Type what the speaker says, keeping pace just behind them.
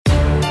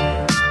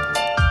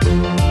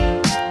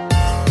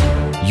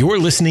You're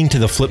listening to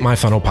the Flip My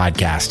Funnel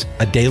podcast,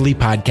 a daily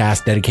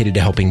podcast dedicated to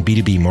helping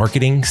B2B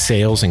marketing,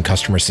 sales, and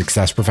customer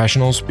success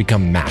professionals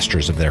become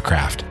masters of their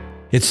craft.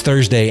 It's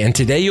Thursday, and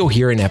today you'll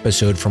hear an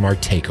episode from our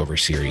Takeover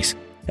series.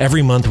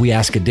 Every month, we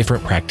ask a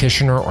different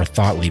practitioner or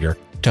thought leader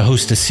to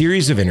host a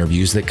series of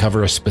interviews that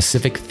cover a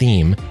specific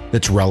theme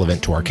that's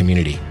relevant to our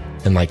community.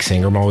 And like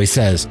Sangram always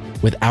says,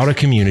 without a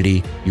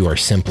community, you are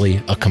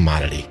simply a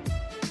commodity.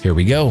 Here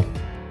we go.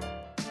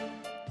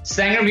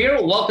 Sangram here.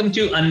 Welcome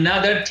to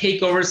another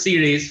Takeover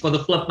series for the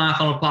Flip My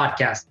Funnel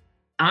podcast.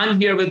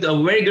 I'm here with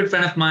a very good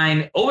friend of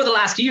mine. Over the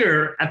last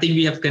year, I think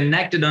we have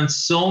connected on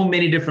so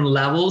many different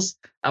levels,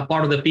 a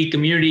part of the Peak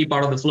community,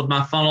 part of the Flip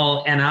My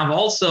Funnel. And I've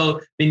also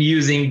been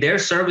using their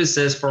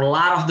services for a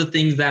lot of the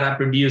things that I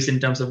produce in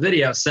terms of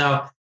video.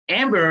 So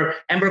Amber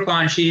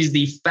Khan, she's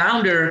the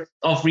founder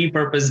of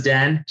Repurpose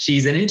Den.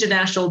 She's an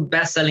international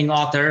best-selling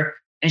author.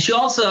 And she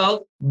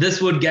also,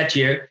 this would get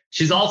you,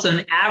 she's also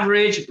an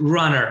average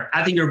runner.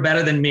 I think you're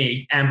better than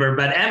me, Amber.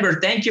 But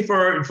Amber, thank you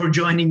for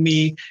joining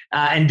me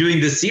and doing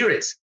this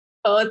series.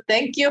 Oh,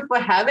 thank you for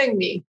having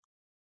me.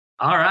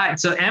 All right.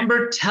 So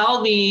Amber,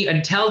 tell me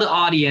and tell the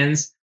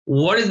audience,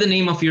 what is the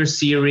name of your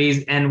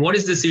series and what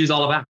is this series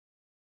all about?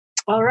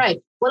 All right.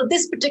 Well,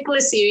 this particular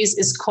series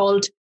is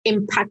called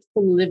Impactful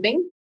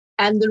Living.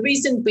 And the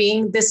reason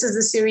being, this is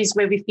a series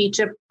where we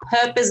feature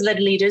purpose-led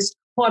leaders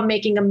who are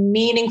making a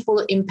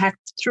meaningful impact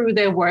through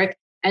their work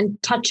and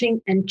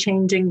touching and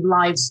changing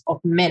lives of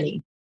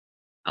many.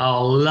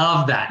 Oh,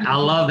 love that. I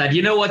love that.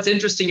 You know, what's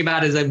interesting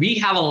about it is that we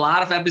have a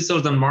lot of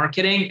episodes on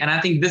marketing, and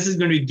I think this is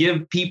going to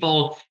give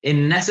people a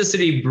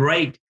necessary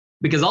break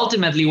because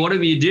ultimately,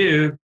 whatever you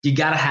do, you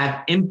got to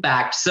have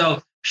impact.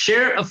 So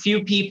share a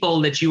few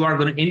people that you are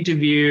going to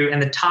interview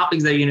and the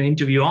topics that you're going to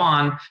interview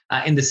on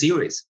in the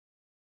series.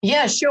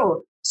 Yeah,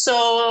 sure.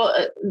 So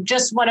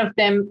just one of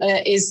them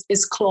is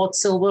Claude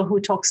Silver, who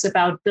talks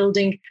about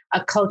building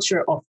a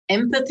culture of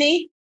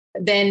empathy.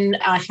 Then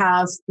I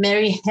have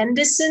Mary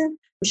Henderson.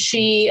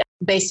 She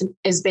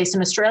is based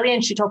in Australia,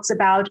 and she talks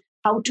about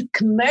how to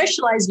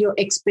commercialize your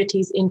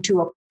expertise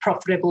into a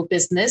profitable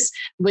business,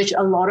 which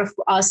a lot of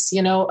us,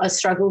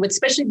 struggle with,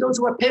 especially those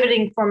who are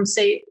pivoting from,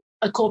 say,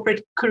 a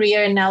corporate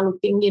career and now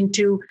looking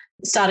into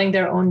starting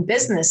their own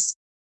business.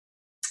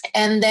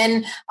 And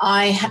then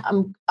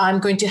I'm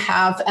going to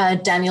have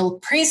Daniel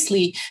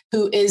Priestley,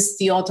 who is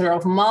the author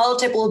of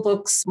multiple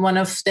books, one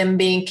of them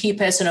being Key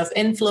Person of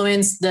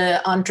Influence,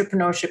 The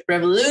Entrepreneurship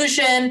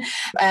Revolution.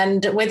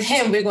 And with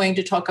him, we're going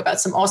to talk about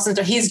some awesome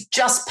stuff. He's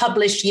just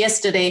published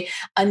yesterday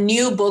a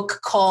new book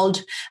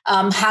called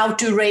How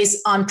to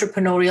Raise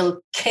Entrepreneurial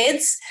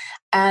Kids.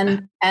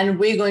 And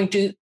we're going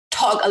to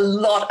talk a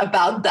lot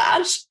about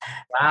that.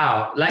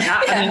 Wow.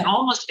 I mean,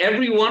 almost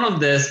every one of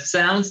this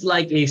sounds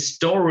like a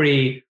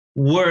story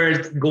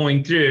worth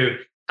going through.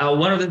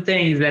 One of the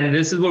things, and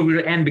this is where we're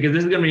going to end because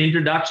this is going to be an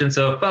introduction.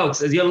 So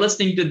folks, as you're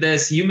listening to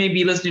this, you may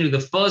be listening to the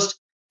first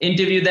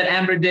interview that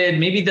Amber did,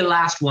 maybe the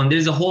last one.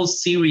 There's a whole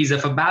series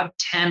of about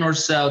 10 or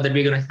so that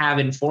we're going to have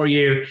in for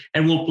you,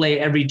 and we'll play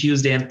every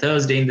Tuesday and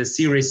Thursday in the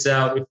series.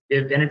 So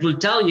and it will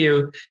tell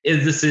you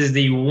if this is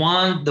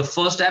the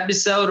first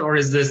episode, or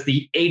is this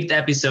the 8th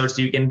episode,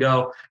 so you can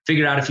go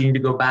figure out if you need to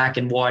go back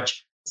and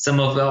watch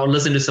or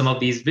listen to some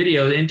of these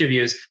video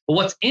interviews. But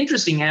what's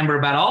interesting, Amber,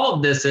 about all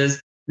of this is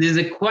there's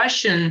a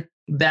question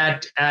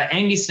that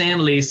Andy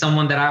Stanley,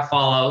 someone that I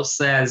follow,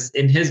 says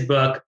in his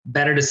book,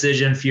 Better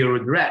Decision, Fewer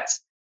Regrets.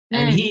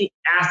 And he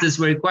asked this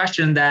very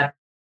question that,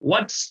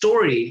 what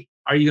story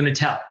are you going to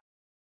tell?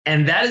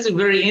 And that is a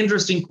very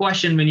interesting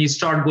question when you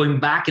start going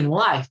back in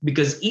life,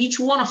 because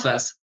each one of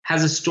us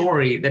has a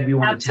story that we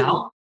want to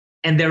tell.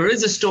 And there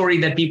is a story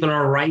that people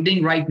are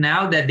writing right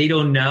now that they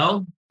don't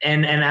know.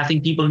 And I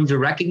think people need to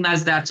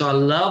recognize that. So I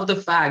love the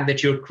fact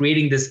that you're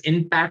creating this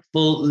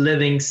Impactful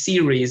Living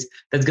series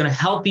that's going to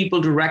help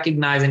people to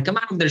recognize and come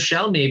out of their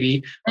shell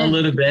maybe a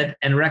little bit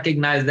and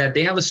recognize that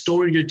they have a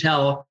story to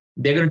tell.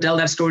 They're going to tell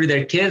that story to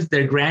their kids,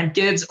 their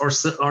grandkids,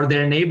 or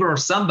their neighbor or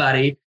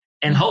somebody.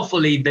 And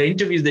hopefully the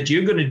interviews that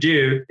you're going to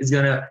do is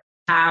going to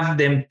have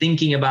them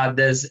thinking about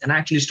this and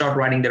actually start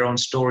writing their own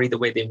story the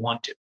way they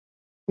want to.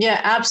 Yeah,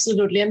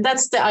 absolutely. And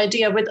that's the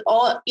idea with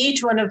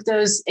each one of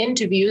those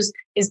interviews,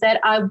 is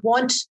that I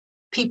want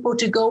people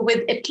to go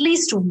with at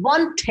least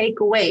one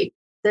takeaway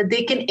that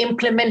they can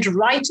implement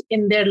right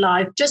in their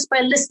life just by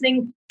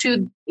listening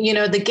to,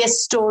 the guest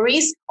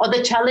stories or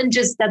the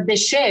challenges that they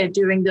share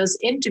during those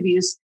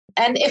interviews.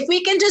 And if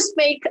we can just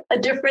make a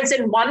difference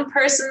in one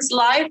person's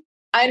life,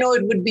 I know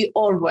it would be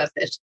all worth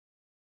it.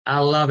 I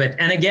love it.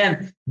 And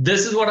again,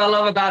 this is what I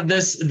love about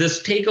this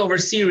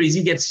Takeover series.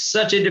 You get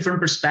such a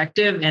different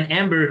perspective. And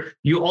Amber,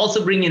 you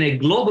also bring in a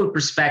global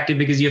perspective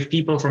because you have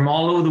people from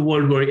all over the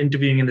world who are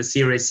interviewing in the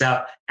series.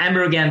 So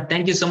Amber, again,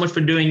 thank you so much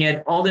for doing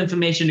it. All the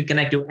information to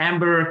connect to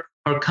Amber,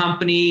 her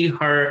company,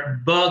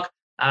 her book,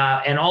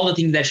 and all the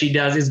things that she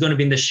does is going to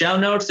be in the show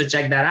notes. So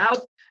check that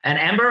out. And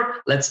Amber,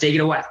 let's take it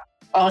away.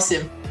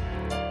 Awesome.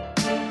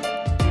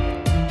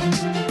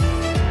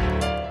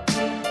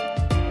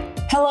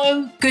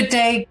 Hello, good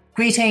day,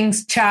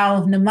 Greetings,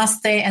 ciao,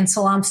 namaste, and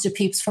salams to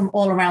peeps from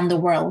all around the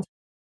world.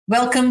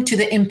 Welcome to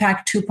the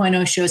Impact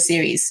 2.0 show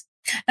series.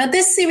 Now,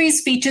 this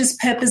series features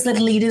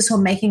purpose-led leaders who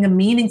are making a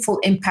meaningful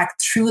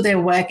impact through their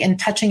work and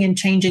touching and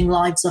changing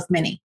lives of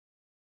many.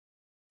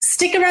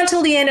 Stick around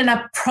till the end, and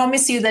I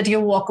promise you that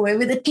you'll walk away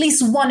with at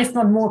least one, if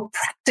not more,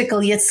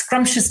 practical yet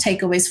scrumptious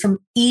takeaways from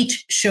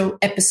each show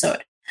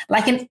episode,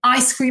 like an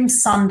ice cream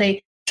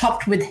sundae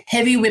topped with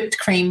heavy whipped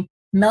cream,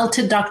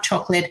 melted dark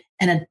chocolate,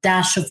 and a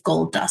dash of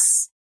gold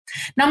dust.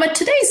 Now, my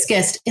today's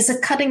guest is a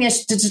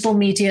cutting-edge digital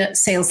media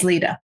sales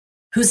leader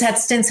who's had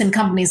stints in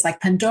companies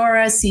like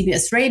Pandora,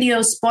 CBS Radio,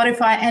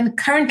 Spotify, and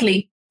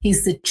currently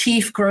he's the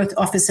Chief Growth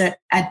Officer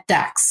at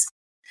DAX.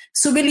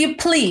 So will you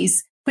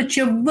please put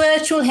your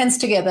virtual hands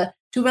together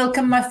to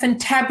welcome my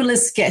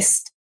fantabulous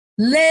guest,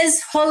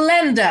 Les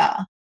Hollander.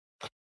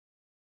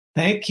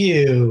 Thank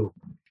you.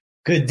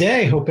 Good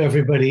day. Hope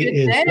everybody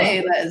is well. Good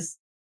day, Les.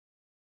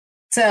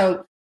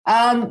 So,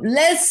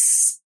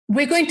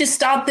 we're going to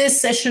start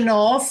this session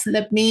off.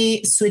 Let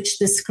me switch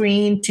the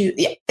screen to,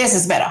 this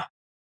is better.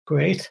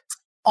 Great.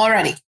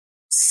 Alrighty.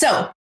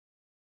 So,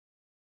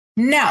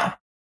 now,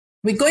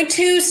 we're going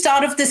to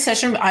start off this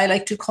session. I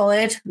like to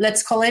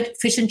let's call it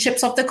fish and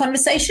chips of the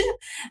conversation.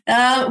 We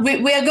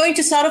are going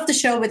to start off the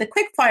show with a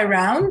quick fire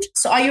round.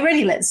 So are you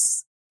ready,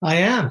 Les? I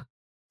am.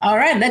 All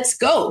right, let's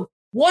go.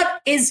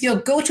 What is your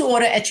go-to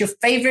order at your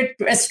favorite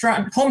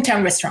restaurant,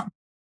 hometown restaurant?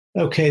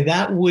 Okay,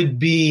 that would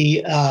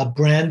be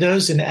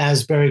Brando's in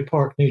Asbury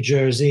Park, New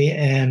Jersey.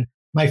 And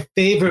my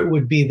favorite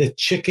would be the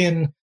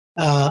chicken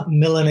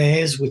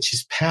Milanese, which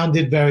is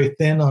pounded very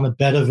thin on a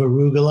bed of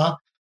arugula.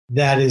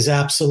 That is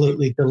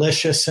absolutely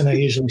delicious. And I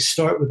usually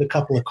start with a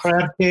couple of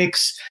crab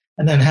cakes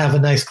and then have a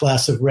nice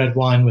glass of red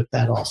wine with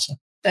that also.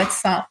 That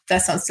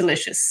sounds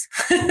delicious.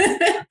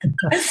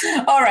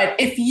 All right.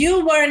 If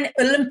you were an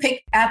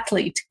Olympic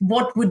athlete,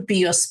 what would be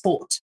your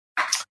sport?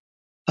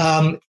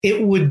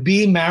 It would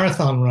be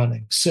marathon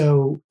running.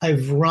 So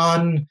I've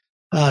run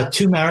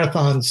 2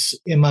 marathons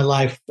in my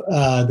life,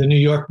 the New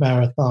York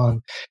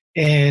Marathon,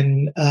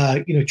 and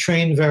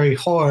trained very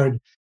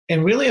hard.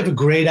 And really have a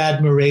great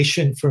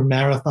admiration for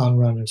marathon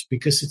runners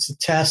because it's a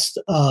test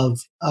of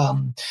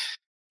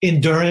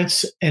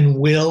endurance and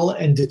will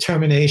and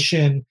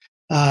determination.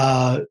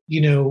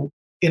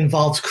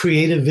 Involves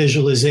creative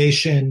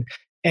visualization,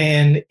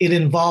 and it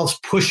involves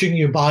pushing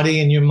your body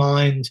and your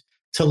mind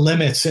to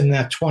limits in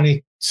that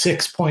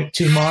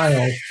 26.2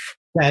 miles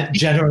that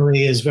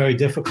generally is very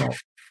difficult.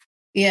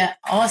 Yeah,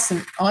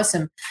 awesome.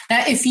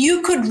 Now, if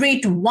you could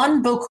read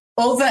one book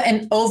over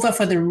and over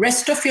for the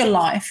rest of your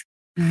life,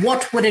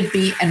 what would it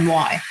be and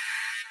why?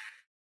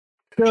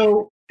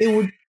 So it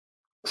would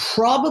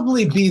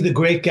probably be The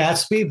Great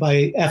Gatsby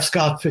by F.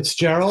 Scott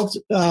Fitzgerald.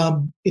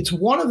 It's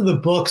one of the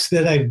books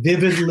that I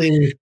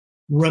vividly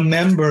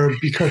remember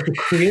because it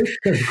creates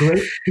a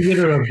great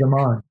theater of the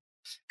mind.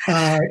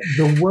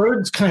 The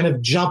words kind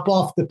of jump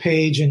off the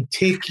page and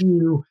take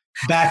you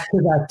back to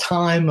that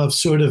time of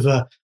sort of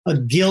a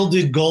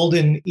gilded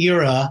golden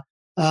era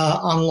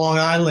on Long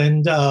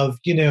Island of,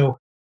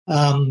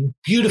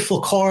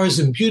 beautiful cars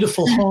and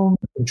beautiful homes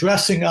and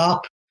dressing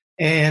up.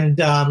 And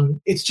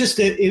it's just,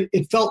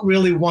 it felt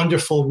really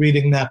wonderful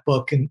reading that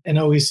book and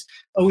always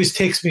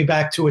takes me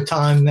back to a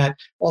time that,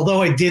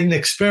 although I didn't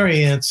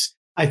experience,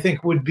 I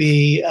think would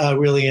be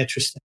really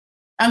interesting.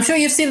 I'm sure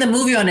you've seen the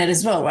movie on it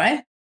as well,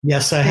 right?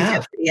 Yes, I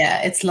have.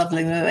 Yeah, it's a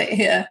lovely movie.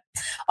 Yeah.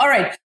 All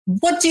right.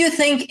 What do you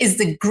think is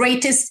the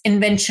greatest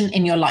invention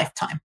in your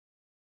lifetime?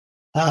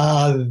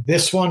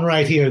 This one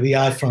right here, the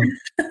iPhone.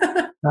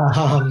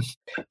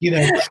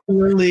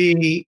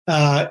 Clearly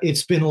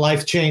it's been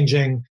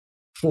life-changing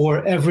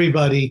for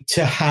everybody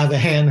to have a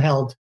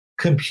handheld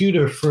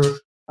computer for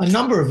a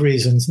number of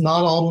reasons,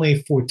 not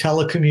only for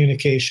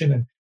telecommunication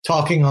and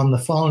talking on the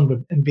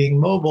phone and being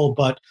mobile,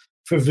 but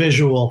for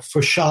visual,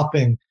 for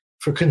shopping,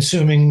 for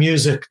consuming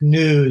music,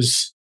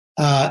 news,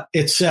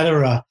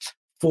 etc.,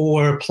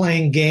 for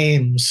playing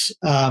games.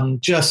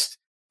 Just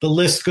the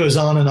list goes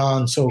on and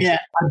on. So yeah.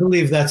 I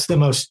believe that's the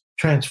most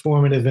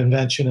transformative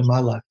invention in my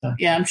lifetime.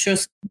 Yeah, I'm sure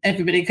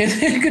everybody could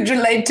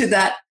relate to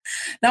that.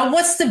 Now,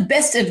 what's the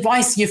best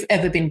advice you've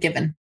ever been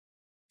given?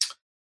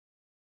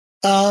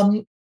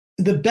 The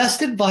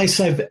best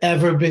advice I've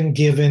ever been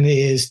given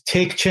is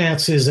take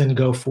chances and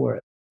go for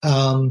it.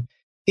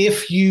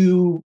 If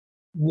you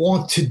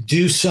want to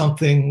do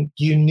something,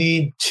 you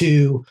need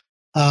to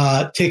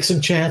take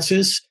some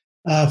chances.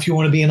 If you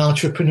want to be an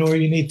entrepreneur,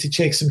 you need to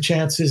take some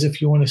chances.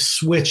 If you want to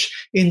switch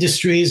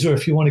industries or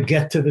if you want to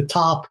get to the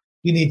top,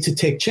 you need to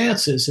take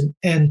chances.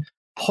 And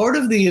part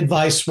of the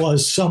advice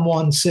was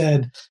someone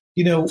said,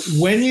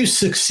 when you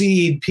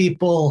succeed,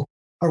 people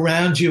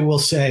around you will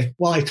say,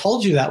 well, I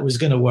told you that was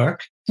going to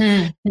work.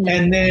 Mm-hmm.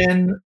 And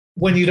then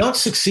when you don't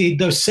succeed,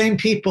 those same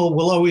people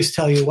will always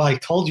tell you, well, I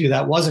told you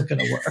that wasn't going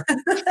to work.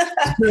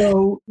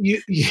 So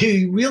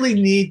you really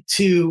need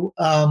to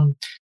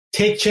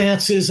take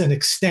chances and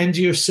extend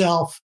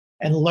yourself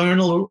and learn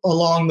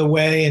along the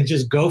way and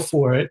just go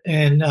for it.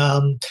 And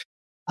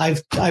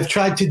I've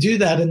tried to do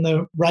that in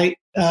the right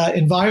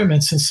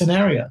environments and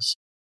scenarios.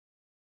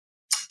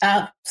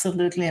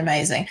 Absolutely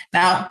amazing.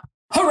 Now,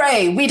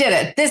 hooray, we did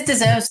it. This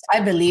deserves, I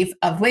believe,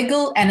 a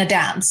wiggle and a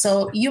dance.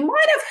 So you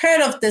might have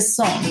heard of this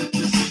song. We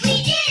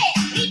did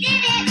it! We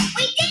did it!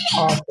 We did it!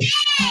 Awesome.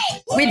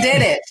 We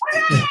did it.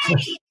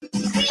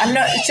 I'm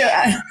not sure.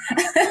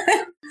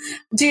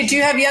 Do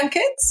you have young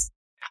kids?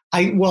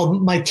 Well,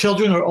 my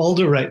children are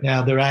older right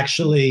now. They're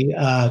actually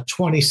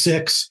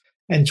 26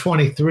 and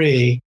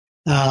 23.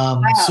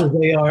 Wow. So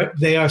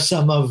they are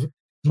some of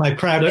my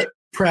prouder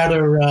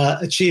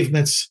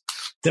achievements.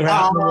 They're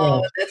out in the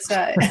world. That's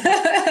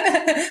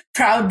right.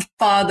 Proud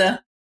father.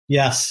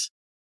 Yes.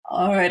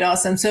 All right,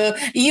 awesome. So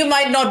you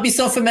might not be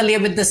so familiar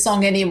with this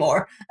song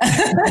anymore. I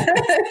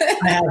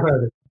have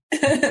heard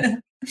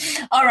it.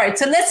 All right,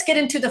 so let's get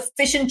into the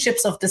fish and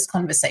chips of this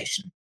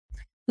conversation.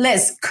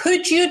 Les,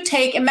 could you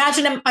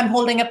imagine I'm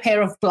holding a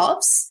pair of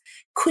gloves.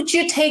 Could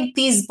you take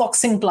these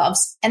boxing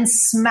gloves and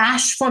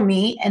smash for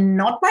me, and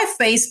not my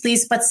face,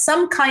 please, but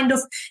some kind of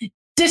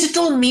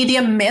digital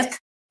media myth,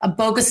 a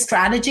bogus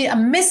strategy, a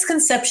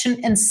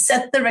misconception, and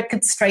set the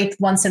record straight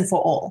once and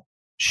for all?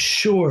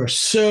 Sure.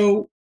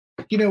 So,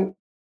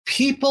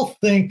 people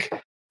think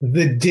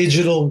the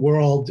digital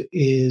world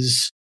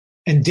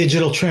and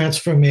digital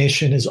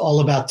transformation is all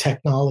about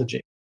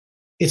technology.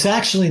 It's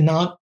actually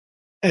not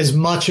as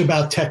much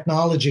about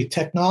technology.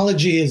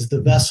 Technology is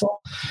the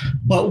vessel,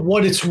 but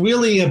what it's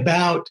really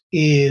about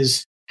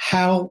is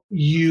how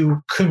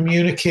you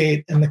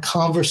communicate and the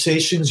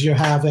conversations you're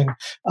having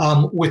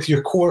with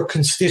your core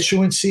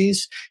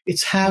constituencies.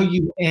 It's how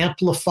you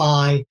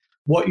amplify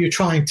what you're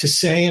trying to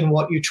say and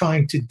what you're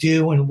trying to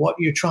do and what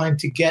you're trying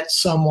to get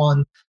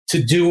someone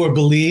to do or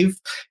believe.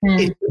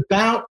 It's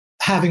about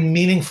having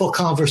meaningful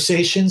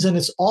conversations, and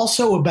it's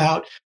also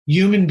about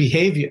human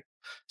behavior.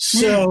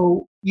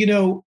 So,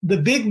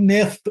 the big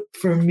myth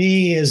for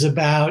me is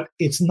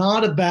it's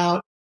not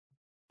about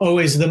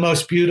always the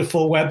most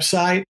beautiful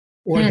website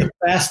or the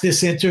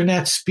fastest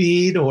internet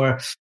speed or,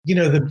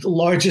 the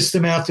largest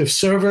amount of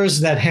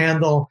servers that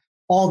handle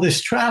all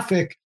this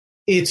traffic.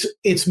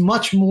 It's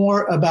much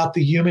more about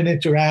the human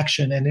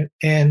interaction.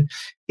 And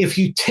if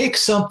you take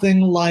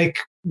something like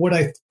what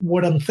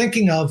I'm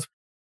thinking of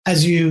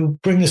as you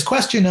bring this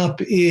question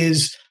up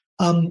is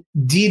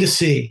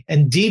D2C,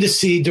 and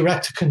D2C,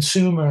 direct to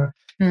consumer,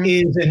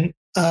 is an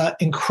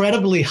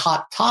incredibly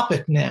hot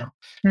topic now.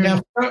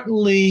 Now,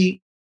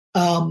 certainly,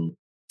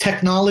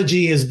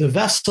 technology is the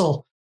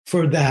vessel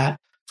for that,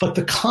 but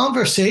the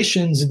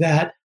conversations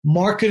that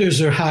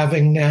marketers are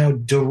having now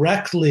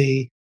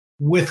directly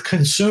with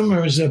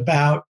consumers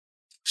about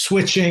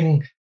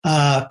switching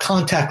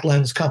contact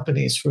lens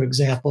companies, for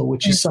example,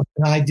 which is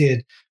something I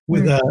did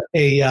with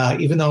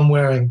even though I'm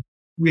wearing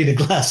reading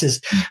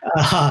glasses,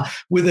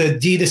 with a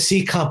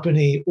D2C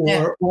company,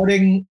 or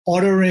ordering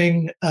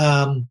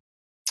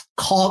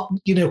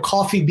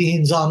coffee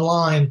beans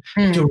online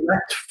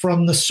direct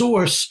from the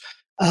source.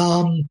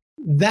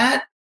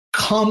 That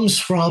comes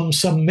from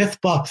some myth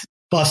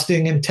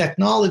busting in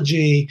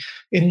technology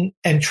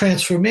and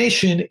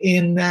transformation,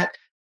 in that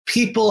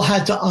people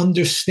had to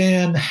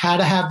understand how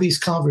to have these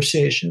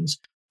conversations,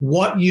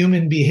 what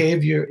human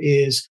behavior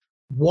is,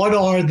 what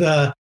are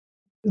the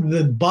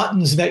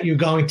buttons that you're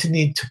going to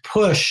need to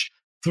push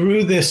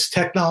through this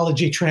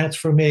technology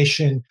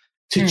transformation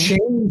to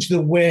change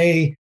the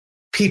way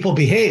people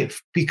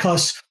behave.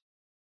 Because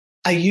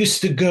I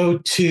used to go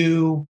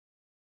to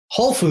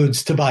Whole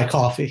Foods to buy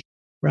coffee,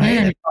 right?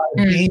 And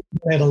buy beans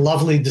at a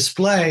lovely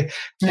display.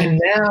 And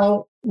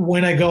now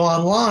when I go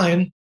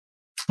online,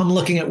 I'm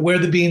looking at where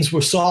the beans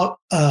were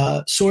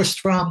sourced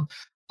from,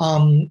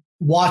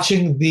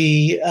 watching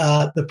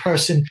the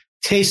person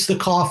taste the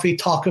coffee,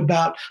 talk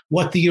about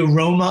what the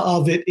aroma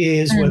of it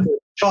is, whether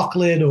it's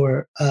chocolate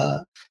or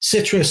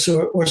citrus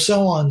or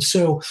so on.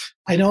 So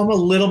I know I'm a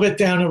little bit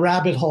down a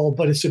rabbit hole,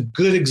 but it's a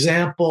good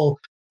example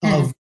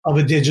of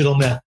a digital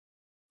myth.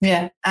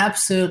 Yeah,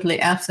 absolutely.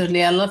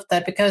 Absolutely. I love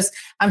that, because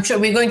I'm sure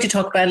we're going to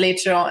talk about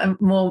later on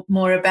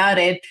more about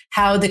it,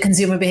 how the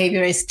consumer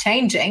behavior is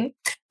changing.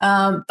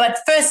 But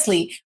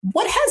firstly,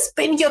 what has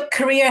been your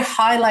career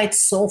highlight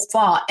so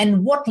far,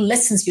 and what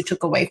lessons you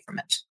took away from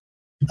it?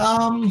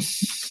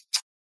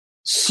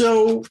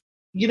 So,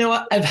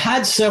 I've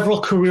had several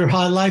career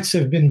highlights.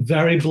 I've been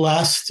very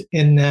blessed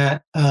in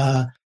that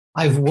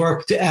I've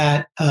worked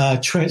at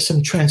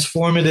some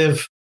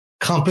transformative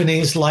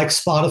companies like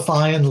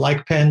Spotify and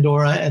like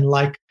Pandora and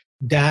like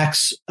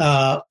DAX,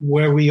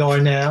 where we are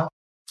now.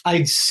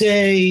 I'd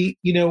say,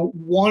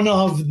 one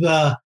of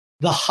the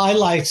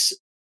highlights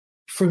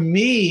for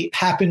me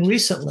happened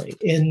recently,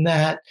 in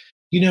that,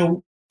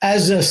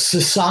 as a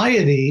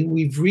society,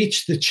 we've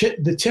reached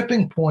the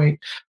tipping point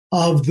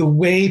of the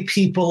way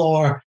people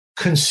are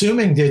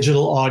consuming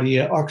digital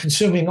audio, are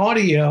consuming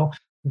audio,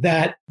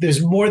 that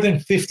there's more than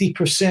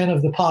 50%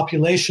 of the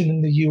population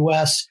in the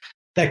US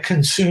that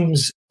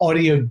consumes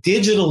audio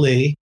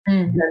digitally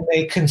than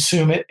they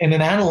consume it in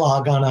an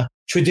analog on a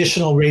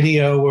traditional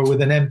radio or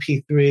with an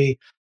MP3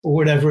 or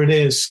whatever it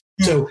is.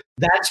 So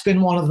that's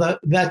been one of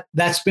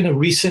that's been a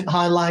recent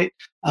highlight.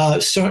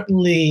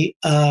 Certainly,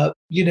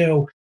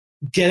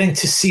 getting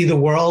to see the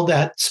world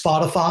at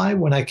Spotify.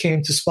 When I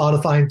came to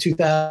Spotify in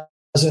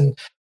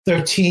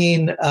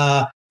 2013,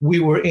 we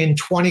were in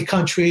 20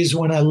 countries.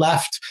 When I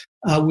left,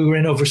 we were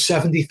in over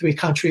 73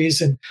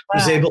 countries and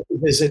was able to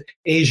visit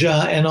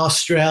Asia and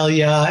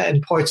Australia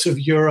and parts of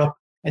Europe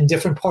and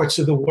different parts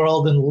of the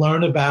world and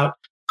learn about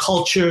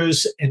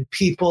cultures and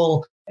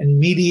people and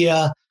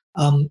media,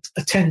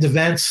 attend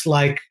events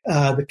like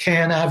the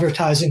Cannes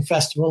Advertising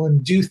Festival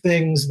and do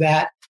things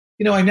that,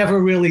 I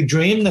never really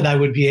dreamed that I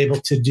would be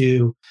able to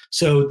do.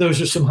 So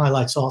those are some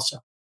highlights also.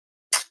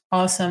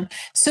 Awesome.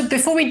 So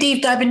before we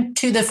deep dive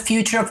into the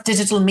future of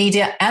digital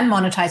media and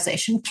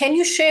monetization, can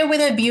you share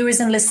with our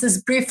viewers and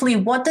listeners briefly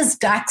what does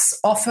DAX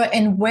offer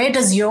and where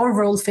does your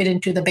role fit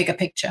into the bigger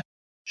picture?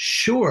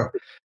 Sure.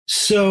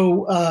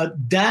 So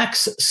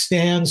DAX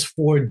stands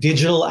for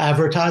Digital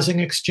Advertising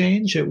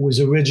Exchange. It was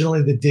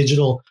originally the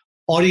Digital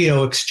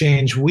Audio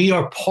Exchange. We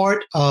are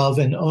part of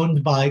and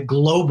owned by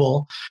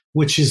Global,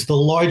 which is the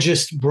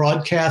largest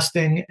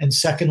broadcasting and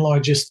second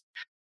largest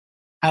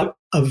out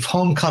of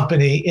home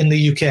company in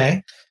the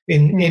UK,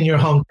 in your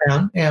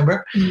hometown,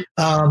 Amber.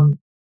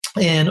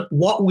 And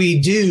what we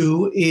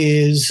do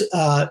is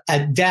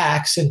at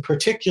DAX in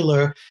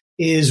particular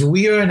is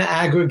we are an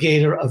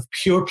aggregator of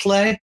pure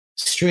play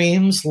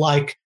streams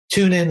like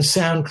TuneIn,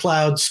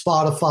 SoundCloud,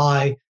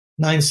 Spotify,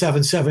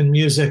 977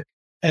 Music,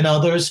 and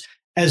others,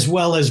 as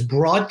well as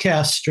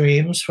broadcast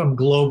streams from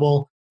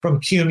Global, from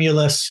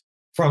Cumulus,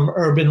 from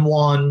Urban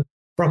One,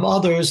 from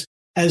others,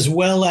 as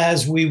well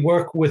as we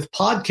work with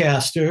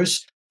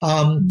podcasters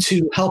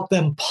to help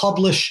them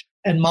publish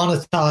and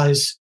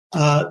monetize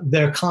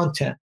their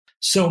content.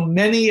 So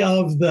many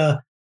of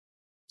the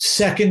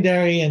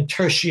secondary and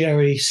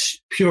tertiary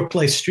pure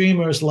play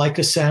streamers like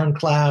a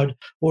SoundCloud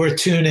or a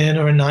TuneIn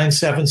or a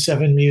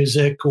 977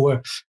 Music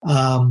or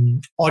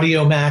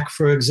AudioMac,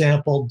 for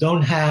example,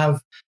 don't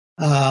have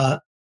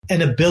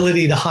an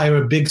ability to hire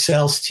a big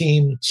sales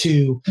team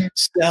to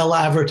sell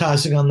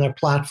advertising on their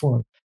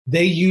platform.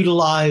 They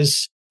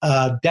utilize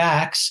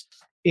DAX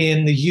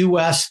in the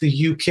US,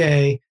 the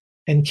UK,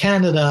 and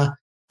Canada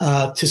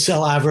to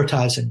sell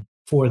advertising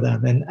for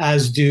them, and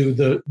as do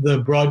the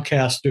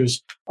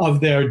broadcasters of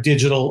their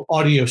digital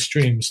audio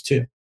streams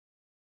too.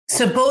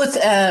 So both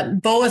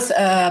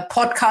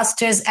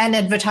podcasters and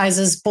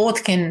advertisers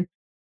both can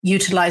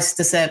utilize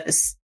the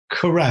service.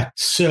 Correct.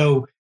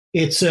 So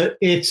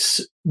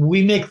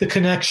we make the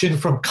connection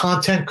from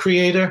content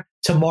creator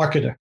to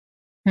marketer.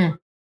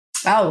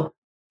 Oh,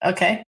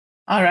 okay.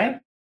 All right.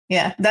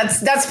 Yeah,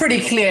 that's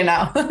pretty clear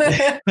now.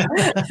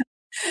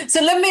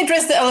 So let me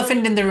address the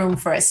elephant in the room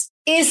first.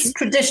 Is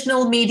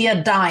traditional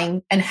media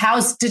dying, and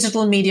how's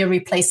digital media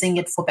replacing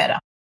it for better?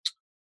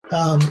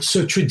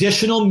 So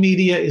traditional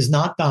media is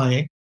not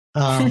dying.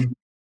 It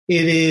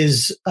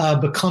is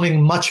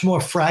becoming much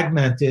more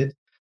fragmented,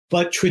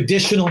 but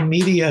traditional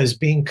media is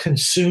being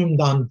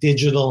consumed on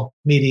digital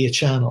media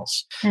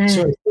channels.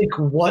 So I think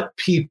what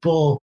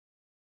people,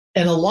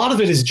 and a lot of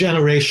it is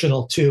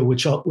generational too,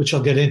 which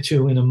I'll get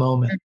into in a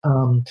moment.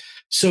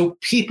 So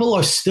people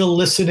are still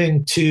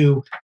listening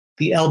to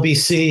the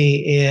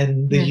LBC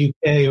in the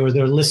UK, or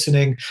they're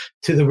listening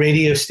to the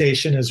radio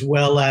station as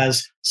well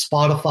as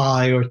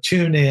Spotify or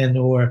TuneIn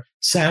or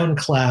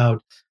SoundCloud.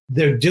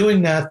 They're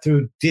doing that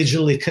through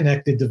digitally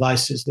connected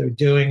devices. They're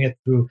doing it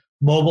through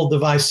mobile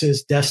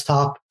devices,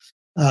 desktop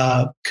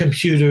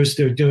computers.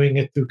 They're doing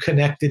it through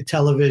connected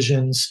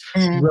televisions,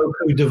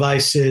 Roku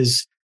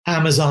devices,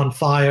 Amazon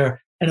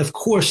Fire, and of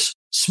course,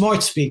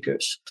 smart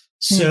speakers.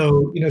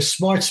 So,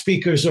 smart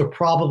speakers are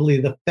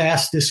probably the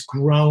fastest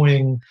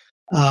growing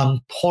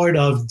part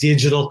of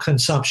digital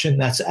consumption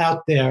that's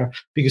out there,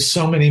 because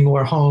so many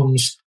more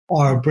homes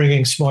are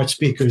bringing smart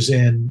speakers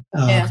in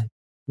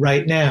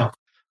right now.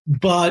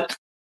 But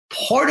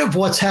part of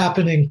what's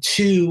happening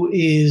too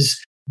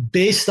is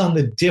based on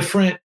the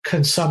different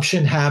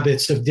consumption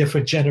habits of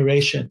different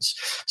generations.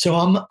 So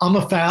I'm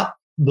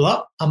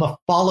a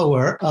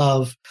follower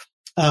of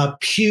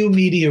Pew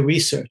Media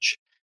Research.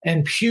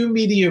 And Pew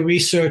Media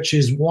Research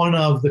is one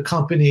of the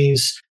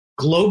companies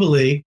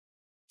globally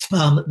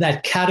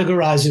that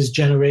categorizes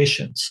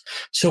generations.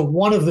 So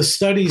one of the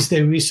studies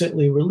they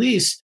recently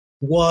released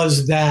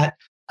was that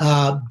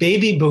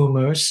baby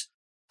boomers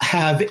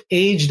have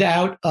aged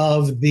out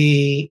of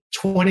the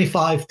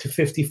 25 to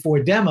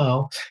 54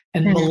 demo,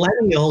 and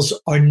millennials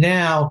are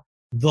now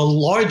the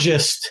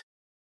largest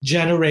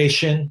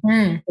generation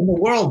in the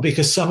world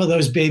because some of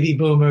those baby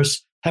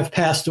boomers have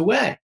passed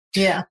away.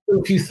 Yeah.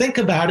 So if you think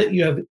about it,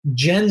 you have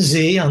Gen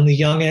Z on the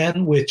young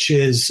end, which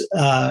is,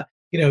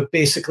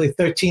 basically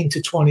 13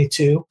 to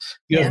 22.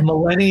 You have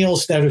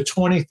millennials that are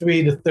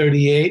 23 to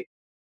 38,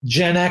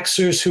 Gen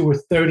Xers who are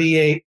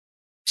 38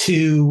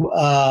 to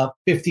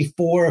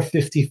 54 or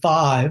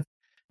 55.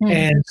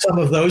 And some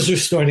of those are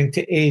starting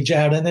to age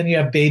out. And then you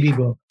have baby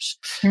boomers.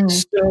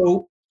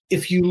 So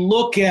if you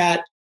look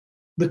at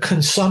the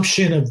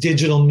consumption of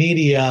digital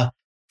media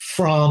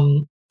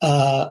from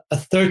a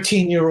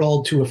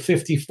 13-year-old to a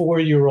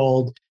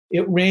 54-year-old,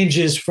 it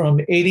ranges from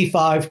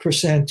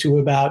 85% to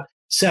about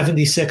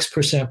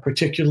 76%,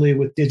 particularly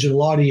with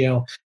digital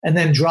audio, and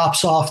then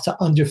drops off to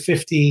under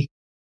 50%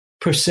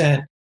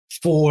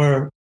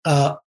 for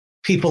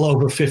people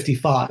over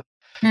 55.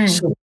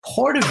 So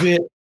part of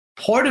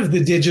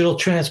the digital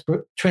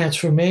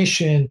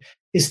transformation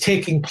is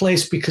taking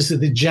place because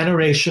of the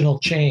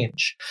generational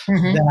change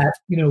that,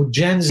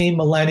 Gen Z,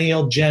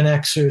 millennial, Gen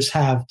Xers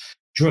have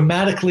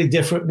dramatically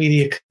different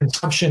media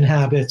consumption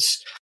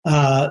habits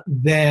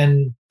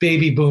than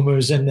baby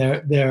boomers and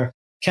their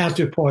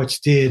counterparts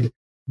did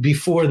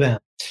before them.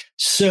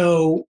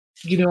 So,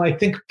 I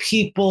think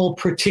people,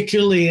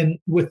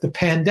 particularly with the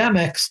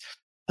pandemics,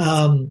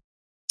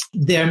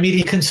 their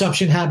media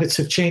consumption habits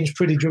have changed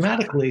pretty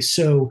dramatically.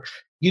 So,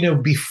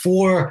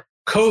 before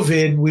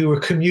COVID, we were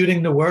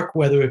commuting to work,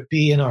 whether it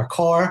be in our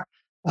car,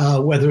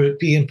 whether it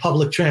be in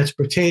public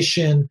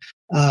transportation.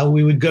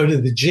 We would go to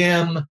the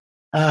gym.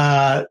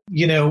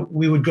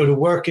 We would go to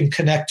work and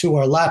connect to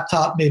our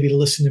laptop, maybe to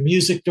listen to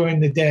music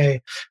during the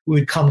day. We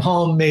would come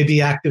home,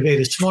 maybe activate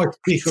a smart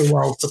speaker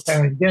while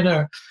preparing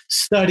dinner,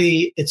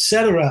 study,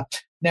 etc.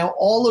 Now,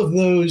 all of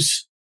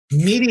those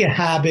media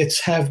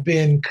habits have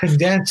been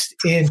condensed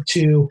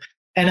into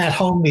an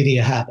at-home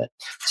media habit.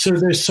 So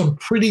there's some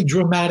pretty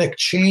dramatic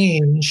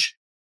change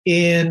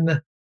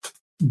in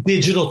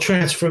digital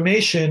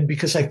transformation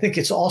because I think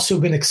it's also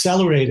been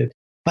accelerated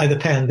by the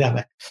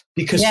pandemic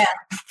because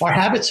our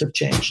habits have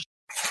changed.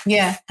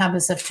 Yeah,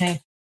 habits have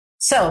changed.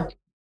 So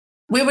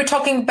we were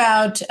talking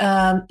about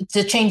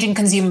the changing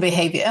consumer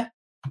behavior.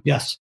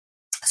 Yes.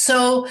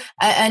 So,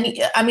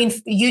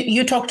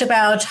 you talked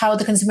about how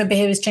the consumer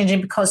behavior is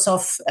changing because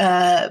of,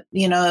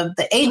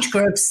 the age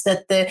groups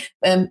that the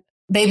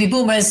baby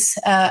boomers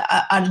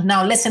are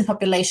now less in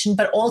population,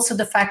 but also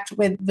the fact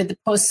with the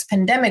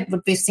post-pandemic,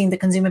 what we've seen the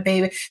consumer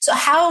behavior. So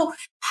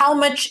how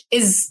much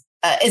is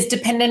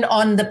dependent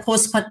on the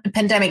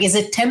post-pandemic? Is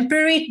it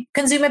temporary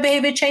consumer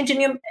behavior change in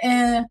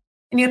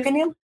your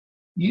opinion?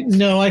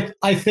 No,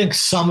 I think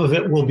some of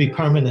it will be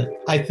permanent.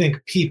 I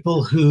think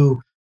people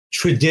who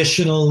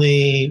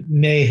traditionally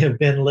may have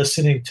been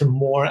listening to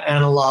more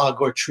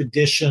analog or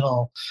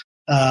traditional,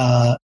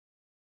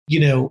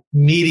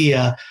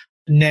 media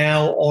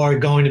now are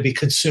going to be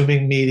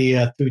consuming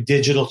media through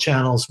digital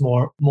channels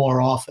more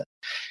often.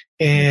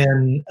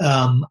 And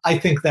I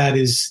think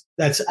that's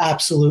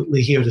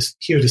absolutely here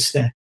to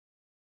stay.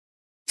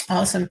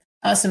 Awesome.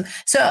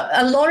 So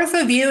a lot of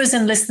our viewers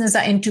and listeners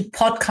are into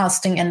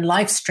podcasting and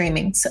live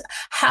streaming. So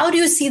how do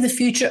you see the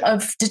future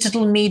of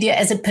digital media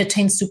as it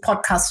pertains to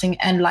podcasting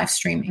and live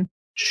streaming?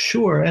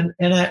 Sure. And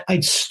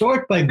I'd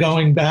start by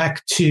going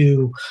back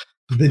to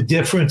the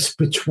difference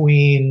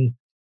between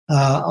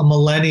a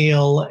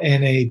millennial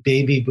and a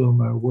baby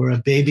boomer, where a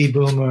baby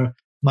boomer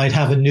might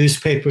have a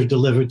newspaper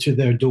delivered to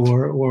their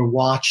door or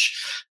watch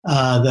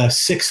the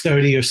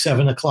 6:30 or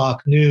 7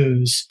 o'clock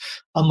news.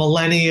 A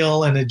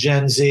millennial and a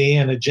Gen Z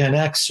and a Gen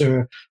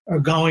Xer are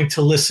going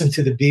to listen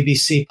to the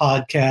BBC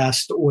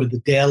podcast or the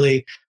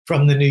Daily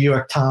from the New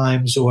York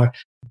Times or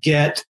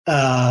get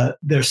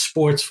their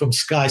sports from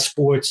Sky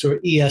Sports or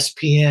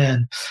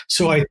ESPN.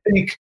 So I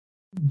think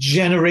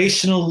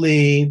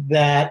generationally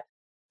that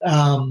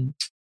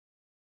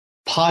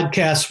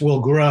podcasts will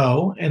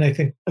grow. And I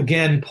think,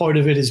 again, part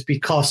of it is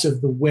because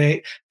of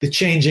the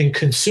changing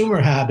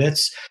consumer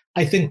habits.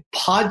 I think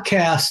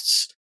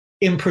podcasts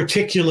in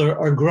particular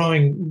are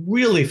growing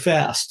really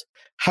fast.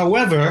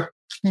 However,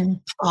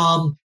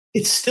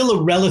 it's still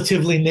a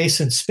relatively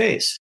nascent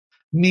space,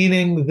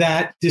 meaning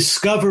that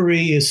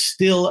discovery is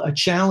still a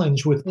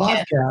challenge with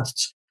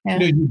podcasts. Yeah.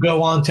 You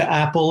go on to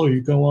Apple or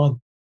you go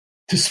on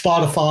to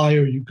Spotify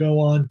or you go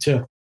on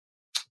to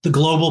the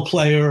Global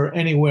Player or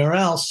anywhere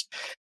else.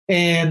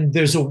 And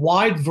there's a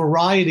wide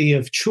variety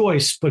of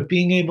choice, but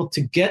being able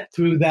to get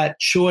through that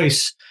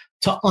choice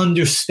to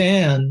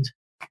understand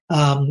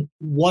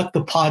what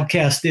the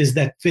podcast is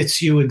that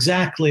fits you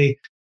exactly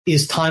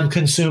is time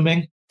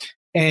consuming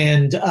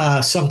and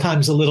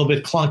sometimes a little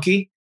bit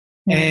clunky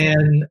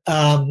and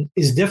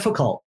is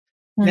difficult.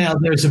 Now,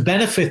 there's a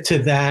benefit to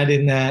that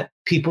in that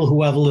people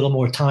who have a little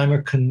more time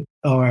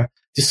are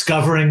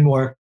discovering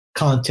more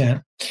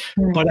content.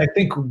 But I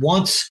think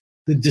once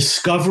the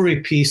discovery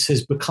piece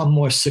has become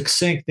more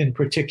succinct, in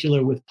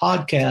particular with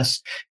podcasts,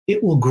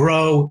 it will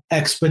grow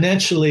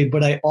exponentially.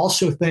 But I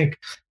also think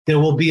there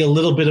will be a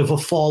little bit of a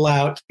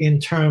fallout in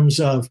terms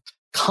of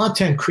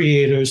content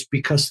creators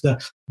because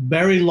the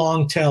very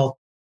long tail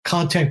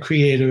content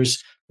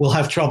creators will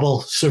have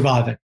trouble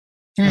surviving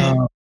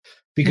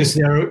because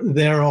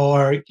there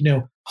are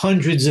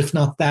hundreds, if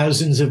not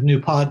thousands, of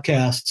new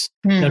podcasts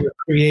that are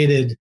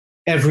created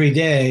every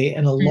day,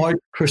 and a large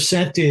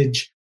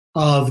percentage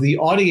of the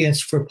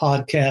audience for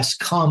podcasts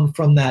come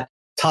from that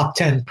top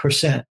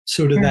 10%,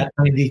 sort of that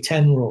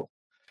 90-10 rule.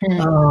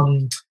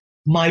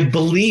 My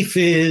belief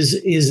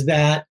is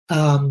that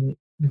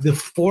the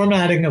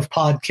formatting of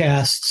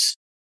podcasts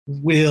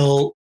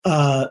will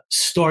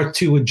start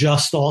to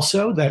adjust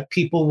also, that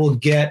people will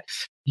get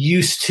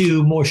used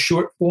to more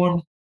short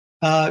form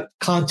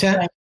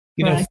content,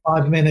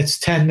 5 minutes,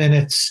 10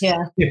 minutes,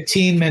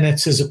 15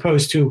 minutes, as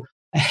opposed to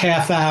a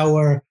half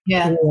hour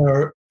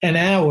or an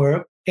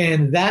hour.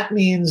 And that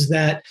means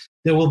that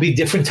there will be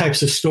different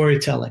types of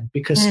storytelling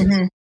because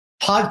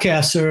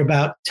podcasts are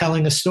about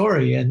telling a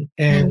story.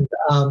 And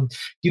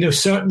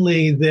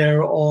certainly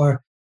there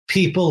are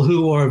people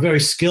who are very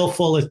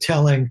skillful at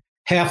telling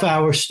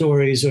half-hour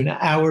stories or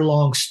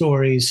hour-long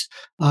stories.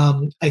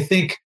 I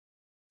think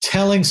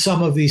telling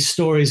some of these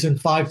stories in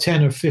 5,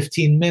 10, or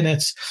 15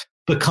 minutes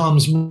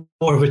becomes more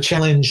of a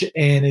challenge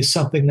and is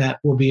something that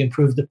will be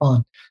improved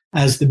upon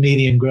as the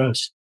medium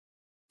grows.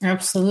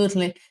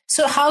 Absolutely.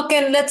 So how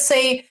can, let's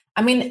say,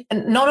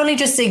 not only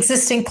just the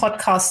existing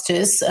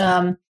podcasters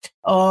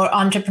or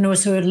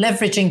entrepreneurs who are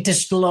leveraging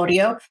digital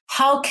audio,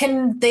 how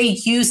can they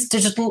use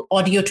digital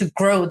audio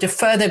to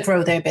further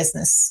grow their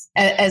business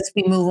as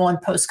we move on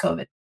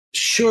post-COVID?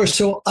 Sure.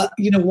 So,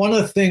 one of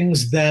the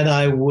things that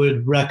I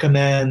would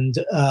recommend,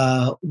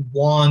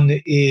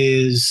 one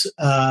is,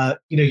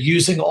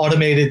 using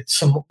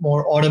some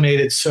more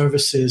automated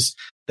services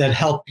that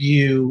help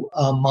you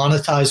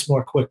monetize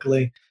more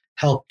quickly,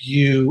 help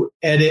you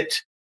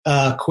edit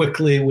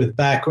quickly with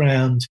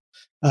background,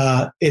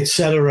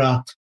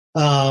 etc.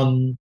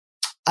 I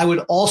would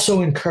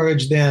also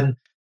encourage them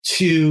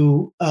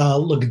to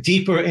look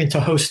deeper into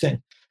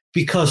hosting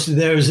because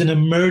there's an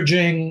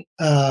emerging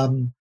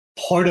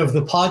part of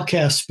the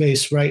podcast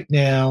space right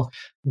now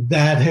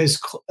that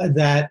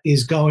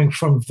is going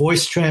from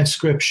voice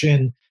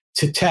transcription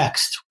to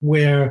text,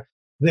 where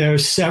there are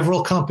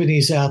several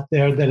companies out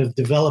there that have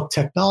developed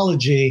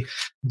technology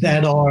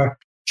that are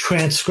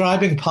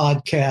transcribing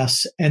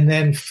podcasts and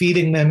then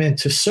feeding them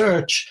into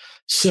search.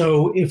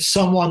 So if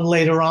someone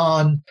later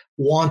on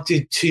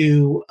wanted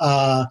to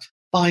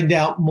find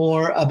out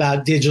more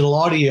about digital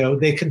audio,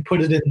 they can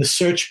put it in the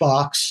search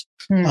box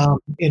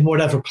in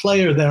whatever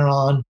player they're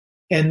on.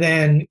 And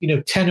then,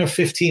 10 or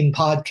 15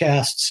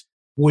 podcasts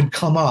would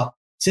come up.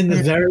 It's in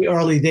the very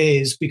early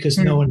days because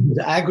no one has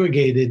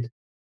aggregated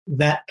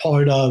that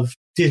part of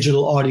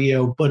digital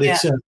audio, but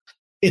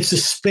it's a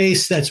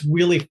space that's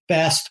really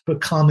fast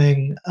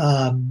becoming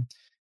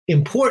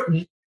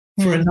important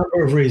for a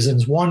number of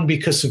reasons. One,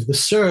 because of the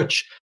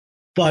search,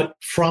 but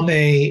from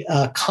a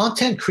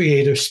content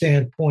creator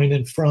standpoint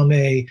and from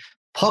a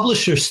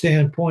publisher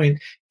standpoint,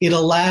 it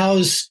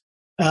allows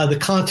the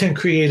content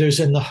creators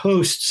and the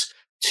hosts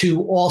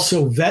to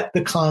also vet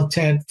the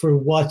content for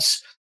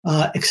what's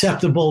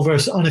acceptable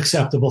versus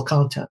unacceptable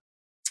content.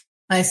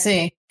 I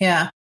see.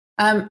 Yeah.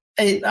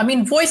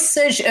 Voice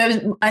search,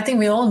 I think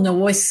we all know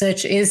voice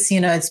search is,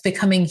 it's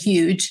becoming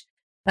huge.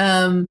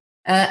 And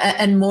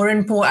more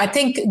and more, I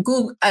think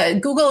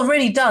Google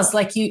really does,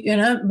 like,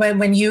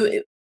 when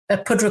you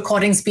put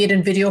recordings, be it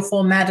in video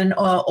format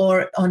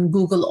or on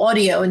Google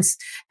Audio,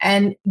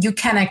 and you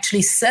can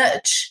actually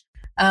search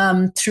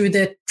through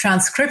the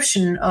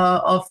transcription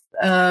of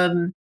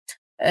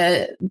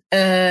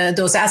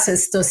those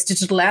assets, those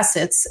digital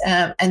assets,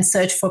 and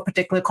search for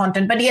particular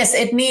content. But yes,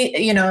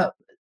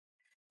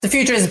 the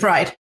future is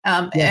bright.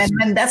 Yes. And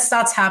when that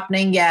starts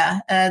happening,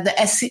 the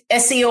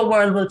SEO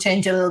world will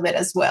change a little bit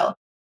as well.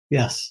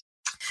 Yes.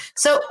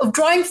 So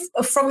drawing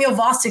from your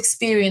vast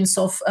experience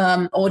of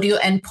audio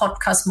and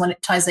podcast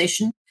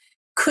monetization,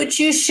 could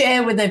you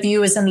share with the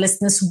viewers and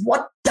listeners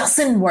what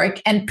doesn't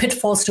work and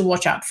pitfalls to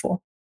watch out for?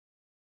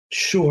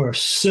 Sure.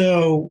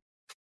 So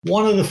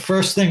one of the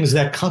first things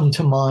that come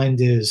to mind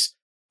is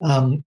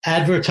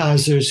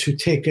advertisers who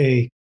take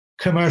a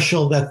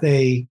commercial that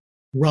they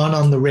run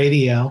on the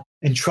radio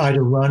and try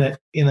to run it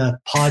in a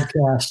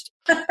podcast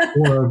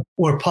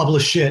or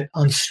publish it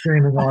on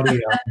streaming audio.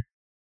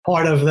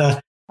 Part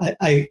of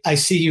I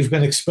see you've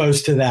been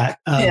exposed to that.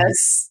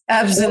 Yes,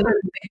 absolutely.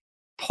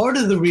 Part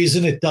of the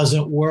reason it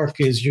doesn't work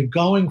is you're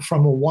going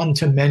from a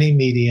one-to-many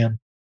medium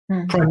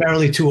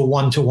primarily to a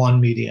one-to-one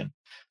medium.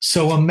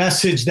 So a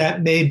message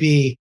that may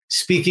be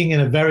speaking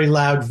in a very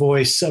loud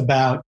voice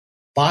about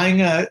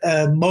buying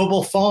a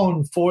mobile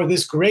phone for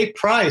this great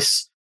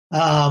price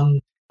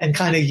and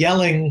kind of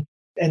yelling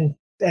and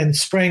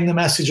spraying the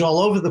message all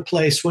over the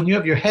place. When you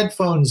have your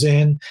headphones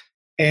in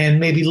and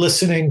maybe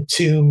listening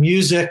to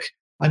music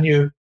on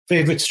your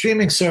favorite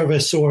streaming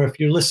service, or if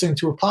you're listening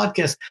to a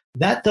podcast,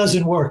 that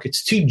doesn't work.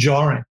 It's too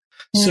jarring.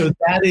 So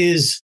that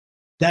is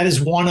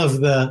one of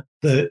the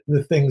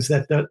things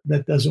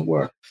that doesn't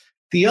work.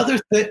 The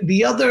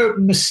other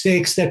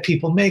mistakes that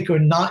people make are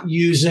not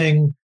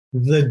using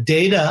the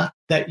data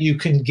that you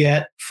can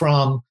get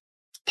from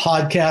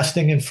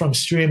podcasting and from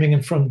streaming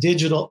and from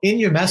digital in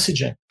your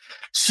messaging.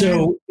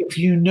 So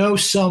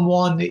if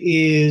someone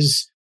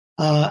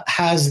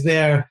has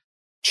their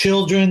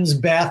children's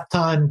bath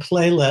time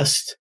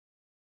playlist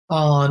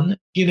on,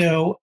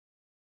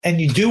 and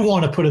you do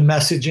want to put a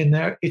message in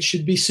there, it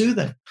should be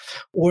soothing.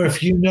 Or if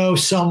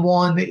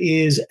someone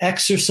is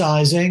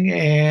exercising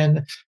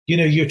and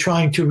you're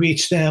trying to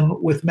reach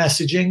them with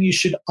messaging, you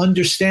should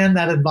understand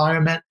that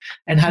environment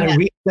and how to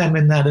reach them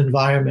in that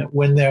environment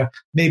when they're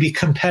maybe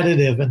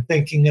competitive and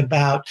thinking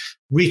about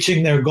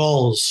reaching their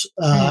goals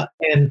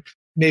and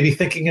maybe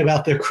thinking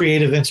about their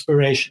creative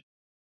inspiration.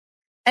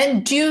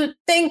 And do you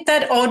think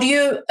that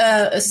audio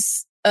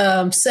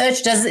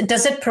search,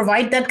 does it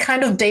provide that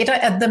kind of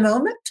data at the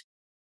moment?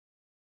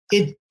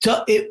 It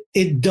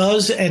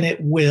does, and it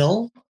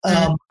will.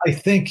 I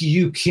think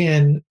you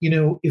can,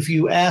 if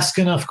you ask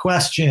enough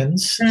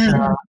questions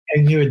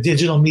and you're a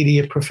digital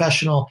media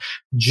professional,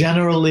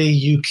 generally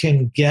you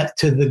can get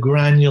to the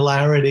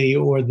granularity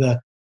or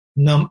the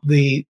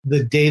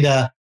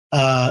data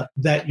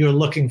that you're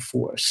looking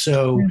for.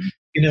 So,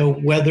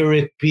 whether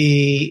it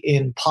be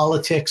in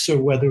politics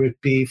or whether it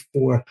be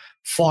for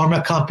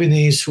pharma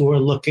companies who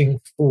are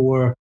looking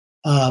for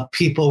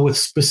people with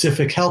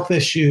specific health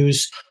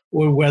issues,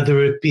 or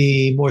whether it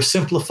be more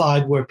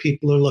simplified where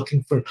people are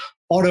looking for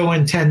auto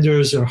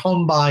intenders or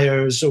home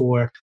buyers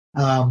or,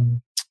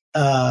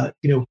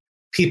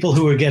 people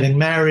who are getting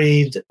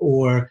married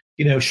or,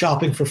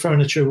 shopping for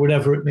furniture,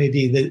 whatever it may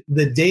be.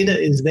 The data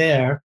is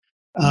there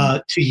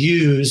to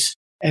use,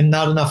 and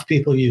not enough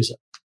people use it.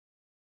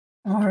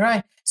 All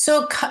right.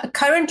 So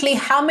currently,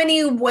 how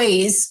many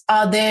ways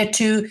are there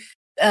to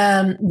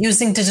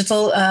using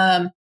digital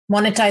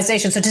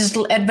monetization, so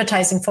digital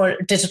advertising for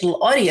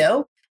digital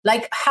audio?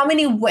 Like, how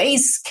many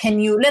ways can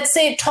you, let's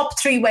say, top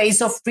 3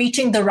 ways of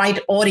reaching the right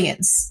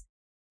audience?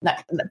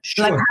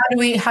 Sure. Like,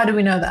 how do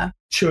we know that?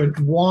 Sure.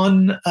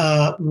 One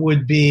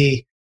would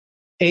be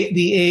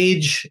the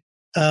age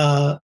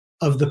of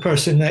the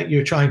person that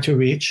you're trying to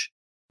reach,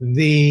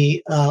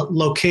 the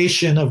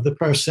location of the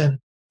person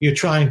you're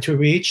trying to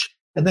reach,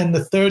 and then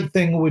the third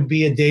thing would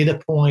be a data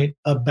point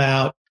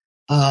about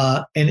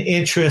an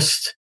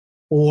interest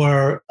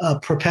or a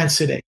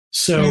propensity.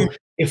 So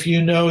if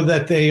you know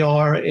that they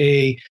are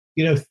a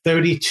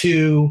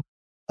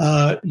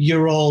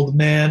 32-year-old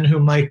man who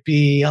might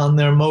be on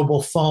their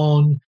mobile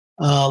phone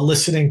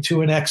listening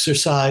to an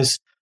exercise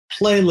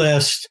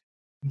playlist,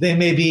 they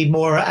may be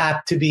more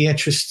apt to be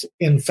interested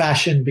in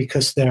fashion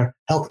because they're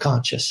health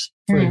conscious,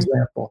 for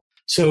example.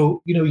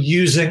 So,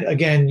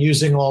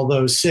 using all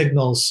those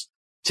signals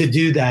to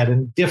do that,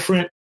 and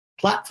different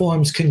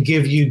platforms can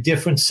give you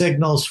different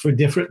signals for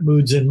different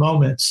moods and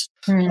moments.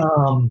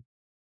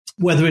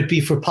 Whether it be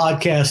for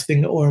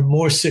podcasting or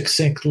more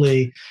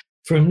succinctly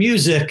for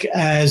music,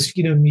 as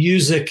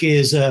music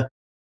is a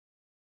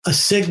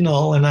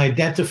signal, an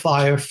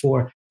identifier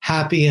for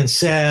happy and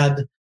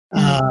sad,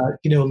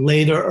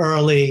 late or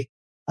early,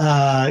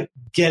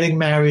 getting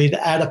married,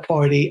 at a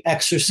party,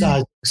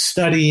 exercising,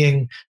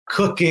 studying,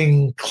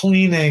 cooking,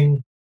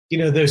 cleaning.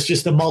 There's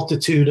just a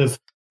multitude of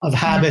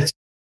habits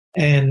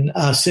and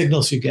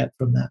signals you get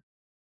from that.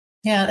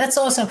 Yeah, that's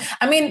awesome.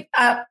 I mean,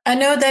 I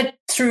know that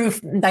through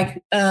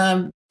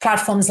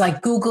platforms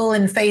like Google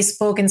and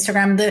Facebook,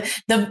 Instagram,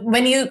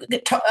 when you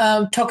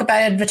talk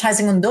about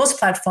advertising on those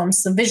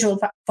platforms, the visual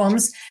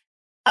platforms,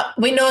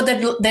 we know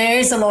that there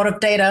is a lot of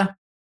data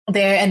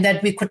there, and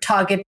that we could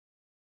target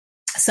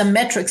some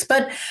metrics.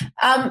 But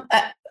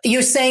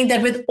you're saying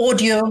that with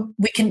audio,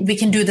 we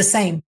can do the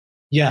same.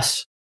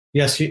 Yes,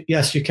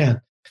 you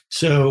can.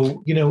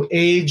 So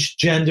age,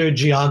 gender,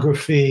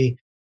 geography,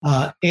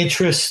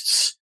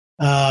 interests.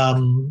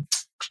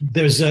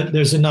 There's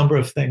a number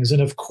of things,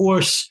 and of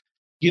course,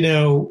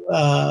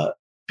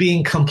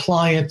 being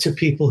compliant to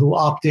people who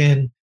opt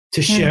in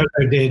to share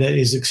their data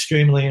is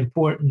extremely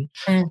important,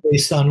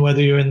 based on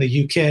whether you're in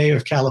the UK or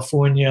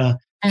California,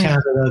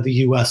 Canada, the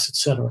US,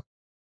 etc.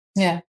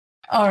 Yeah.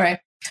 All right.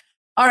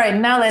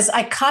 Now, Liz,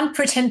 I can't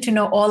pretend to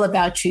know all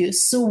about you.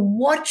 So,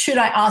 what should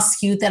I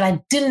ask you that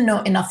I didn't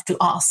know enough to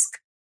ask?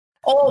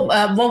 Or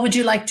what would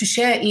you like to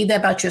share, either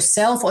about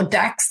yourself or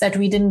Dax, that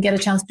we didn't get a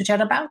chance to chat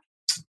about?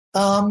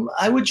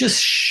 I would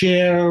just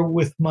share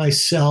with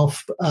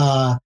myself,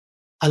 I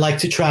like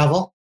to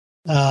travel.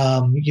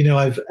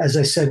 As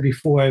I said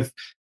before, I've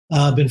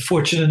been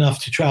fortunate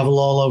enough to travel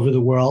all over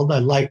the world. I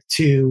like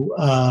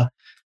to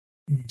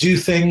do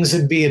things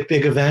and be at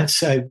big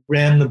events. I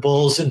ran the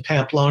Bulls in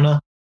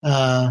Pamplona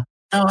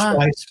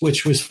twice,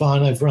 which was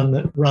fun. I've run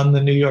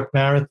the New York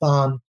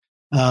Marathon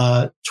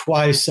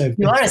twice.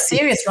 You are a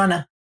serious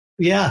runner.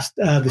 Yeah,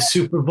 the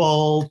Super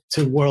Bowl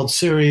to World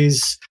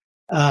Series.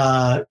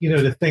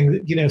 The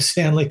thing,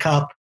 Stanley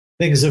Cup,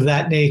 things of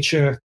that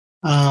nature.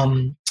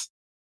 I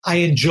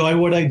enjoy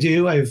what I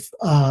do.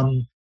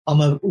 I'm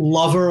a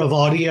lover of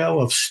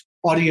audio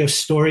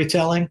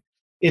storytelling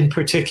in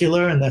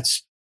particular, and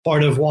that's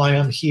part of why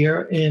I'm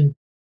here. And,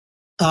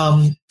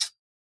 I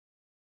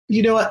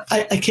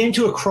came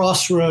to a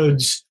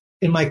crossroads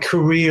in my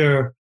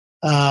career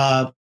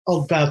about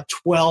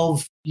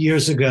 12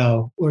 years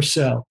ago or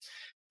so.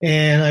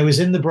 And I was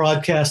in the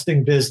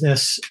broadcasting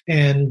business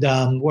and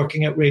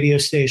working at radio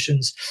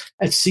stations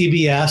at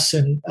CBS,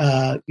 and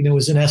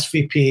was an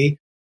SVP,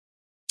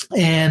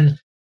 and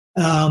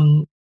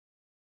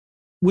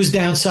was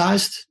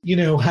downsized.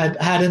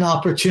 Had an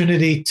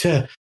opportunity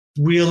to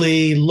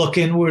really look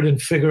inward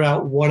and figure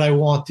out what I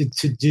wanted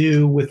to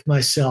do with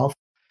myself,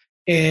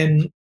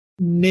 and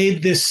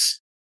made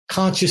this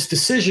conscious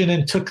decision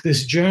and took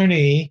this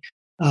journey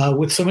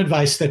with some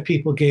advice that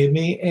people gave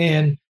me,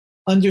 and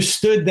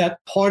understood that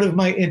part of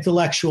my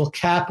intellectual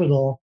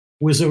capital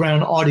was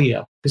around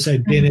audio, because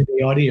I'd been in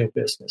the audio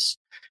business,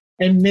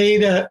 and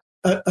made a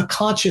a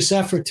conscious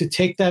effort to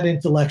take that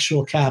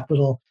intellectual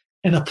capital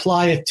and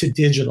apply it to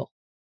digital.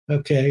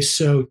 Okay,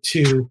 so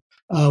to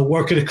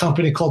work at a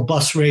company called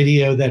Bus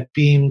Radio that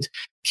beamed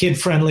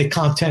kid-friendly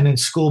content in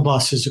school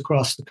buses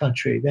across the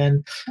country.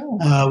 Then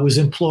was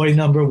employee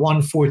number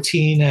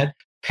 114 at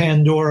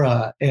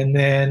Pandora, and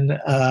then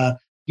a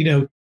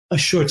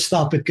short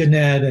stop at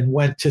Gannett, and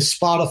went to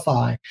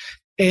Spotify.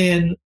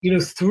 And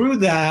through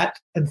that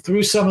and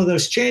through some of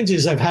those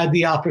changes, I've had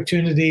the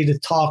opportunity to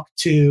talk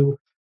to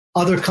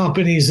other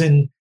companies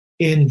in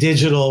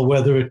digital,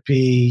 whether it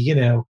be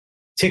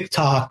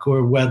TikTok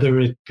or whether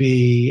it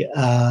be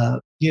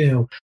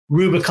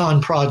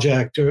Rubicon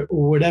Project or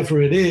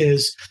whatever it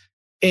is.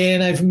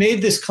 And I've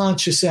made this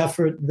conscious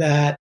effort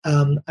that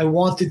I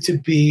wanted to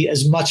be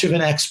as much of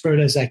an expert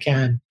as I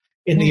can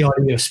in the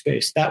audio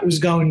space. That was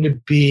going to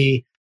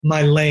be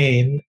my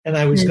lane, and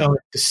I was going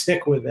to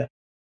stick with it.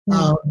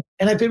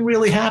 And I've been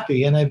really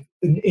happy, and I've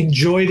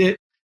enjoyed it.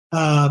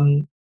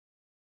 I've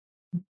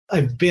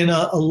been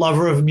a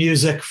lover of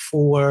music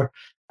for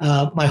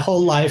my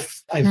whole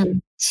life.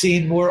 I've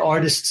seen more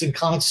artists and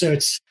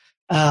concerts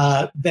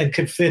than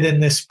could fit in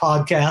this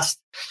podcast.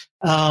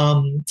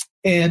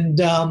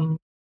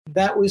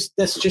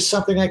 That's just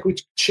something I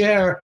could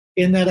share,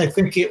 in that I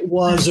think it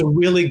was a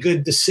really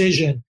good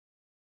decision.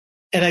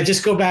 And I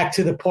just go back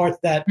to the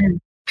part that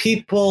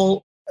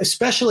people,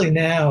 especially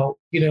now,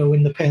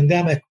 in the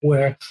pandemic,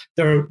 where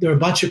there are a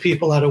bunch of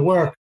people out of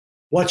work,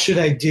 what should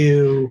I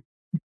do?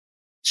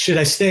 Should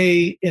I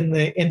stay in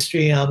the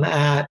industry I'm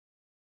at?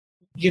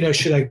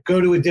 Should I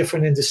go to a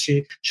different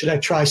industry? Should I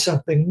try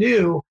something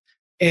new?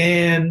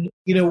 And,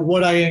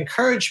 what I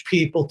encourage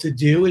people to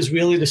do is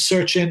really to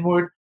search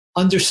inward,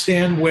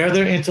 understand where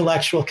their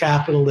intellectual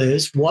capital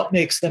is, what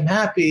makes them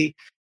happy,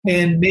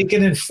 and make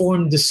an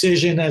informed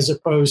decision, as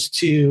opposed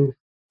to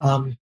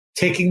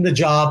taking the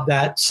job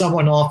that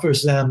someone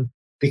offers them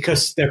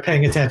because they're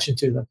paying attention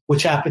to them,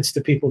 which happens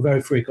to people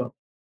very frequently.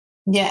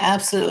 Yeah,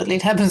 absolutely.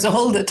 It happens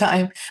all the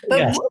time. But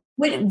yes.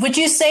 Would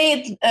you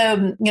say,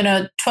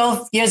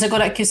 12 years ago,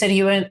 like you said,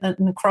 you were in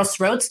the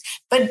crossroads,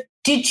 but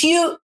did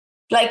you,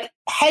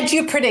 had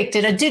you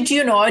predicted, or did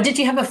you know, or did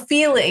you have a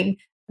feeling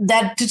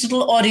that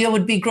digital audio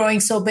would be growing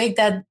so big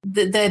that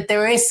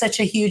there is such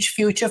a huge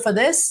future for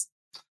this?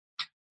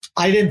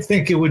 I didn't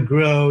think it would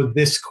grow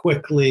this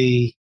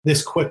quickly.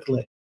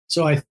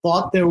 So I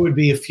thought there would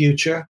be a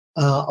future.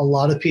 A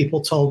lot of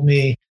people told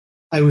me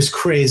I was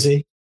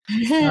crazy.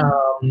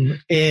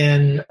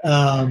 And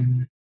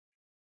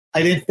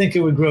I didn't think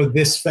it would grow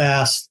this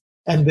fast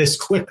and this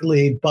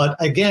quickly. But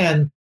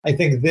again, I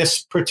think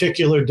this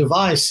particular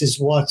device is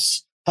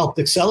what's helped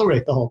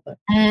accelerate the whole thing.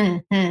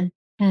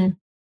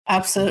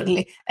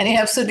 Absolutely. And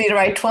you're absolutely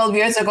right. 12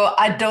 years ago,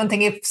 I don't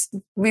think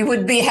we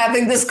would be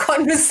having this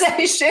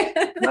conversation.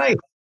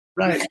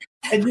 Right.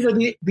 And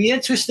the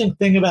interesting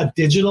thing about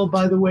digital,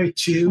 by the way,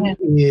 too,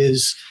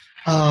 is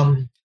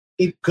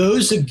it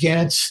goes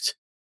against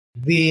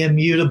the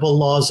immutable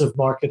laws of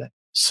marketing.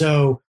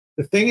 So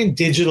the thing in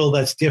digital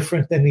that's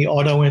different than the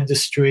auto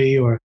industry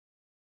or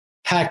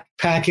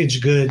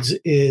packaged goods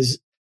is,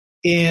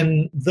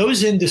 in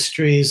those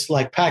industries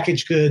like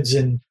packaged goods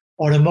and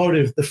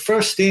automotive, the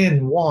first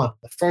in won.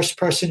 The first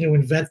person to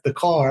invent the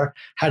car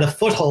had a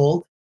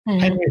foothold.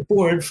 Henry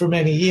Ford for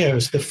many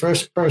years. The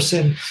first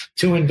person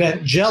to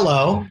invent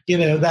Jell-O,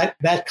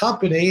 that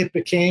company, it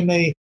became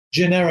a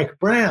generic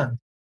brand.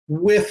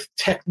 With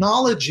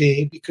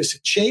technology, because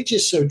it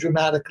changes so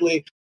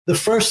dramatically, the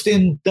first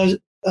in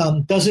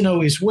doesn't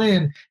always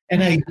win.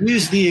 And I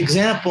use the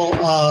example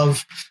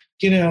of,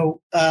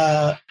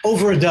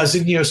 over a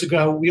dozen years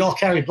ago, we all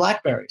carried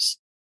BlackBerries.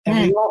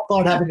 And we all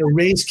thought having a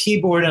raised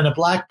keyboard and a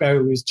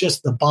BlackBerry was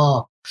just the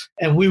bomb.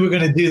 And we were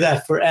going to do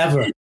that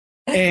forever.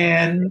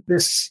 And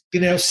this,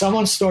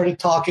 someone started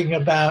talking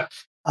about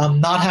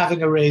not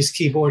having a raised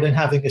keyboard and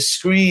having a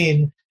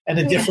screen and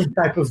a different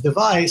type of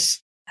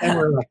device. And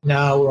we're like,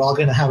 no, we're all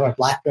going to have our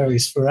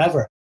BlackBerries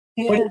forever.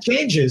 Yeah. But it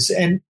changes.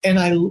 And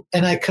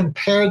I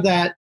compare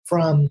that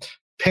from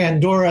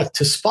Pandora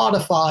to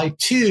Spotify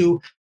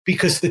too,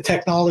 because the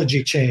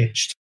technology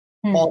changed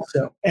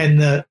also.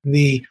 And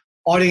the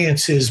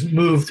audiences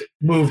moved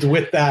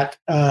with that,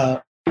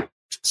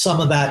 some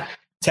of that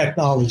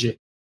technology.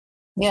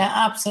 Yeah,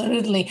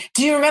 absolutely.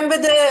 Do you remember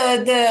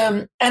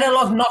the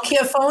analog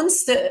Nokia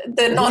phones,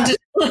 the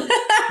non-digital?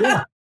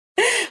 Yeah.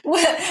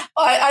 Well,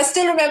 I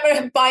still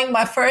remember buying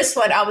my first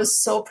one. I was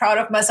so proud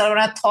of myself, and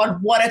I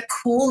thought, what a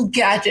cool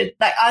gadget.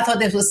 I thought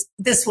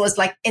this was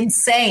like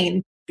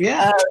insane.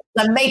 Yeah.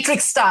 The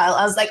Matrix style.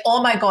 I was like,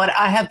 oh my God,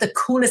 I have the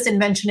coolest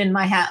invention in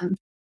my hand.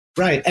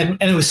 Right. And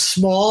it was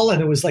small,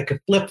 and it was like a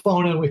flip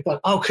phone. And we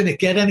thought, oh, could it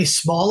get any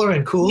smaller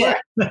and cooler?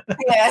 Yeah.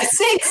 Yes,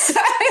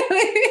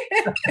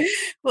 exactly.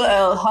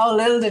 Well, how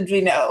little did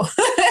we know?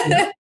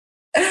 Yeah.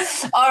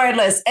 All right,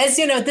 Liz, as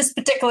you know, this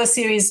particular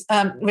series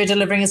we're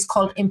delivering is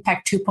called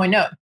Impact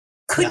 2.0.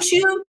 Could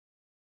you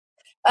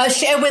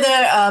share with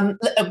our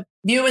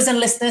viewers and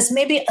listeners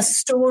maybe a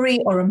story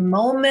or a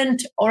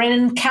moment or an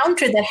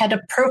encounter that had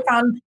a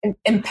profound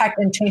impact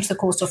and changed the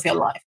course of your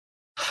life?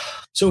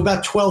 So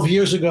about 12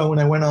 years ago, when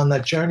I went on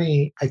that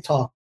journey I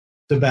talked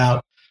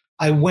about,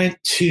 I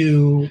went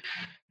to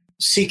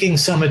seeking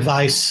some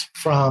advice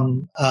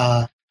from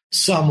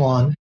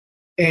someone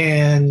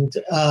and,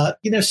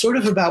 sort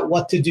of about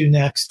what to do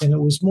next. And it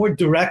was more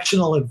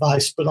directional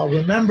advice, but I'll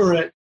remember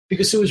it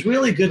because it was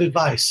really good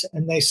advice.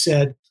 And they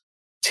said,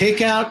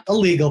 take out a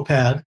legal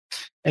pad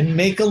and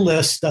make a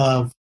list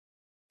of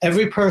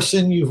every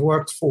person you've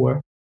worked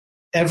for,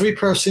 every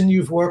person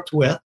you've worked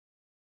with,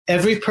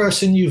 every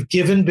person you've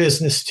given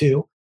business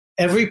to,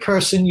 every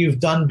person you've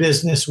done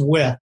business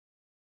with,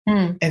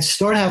 and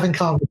start having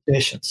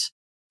conversations.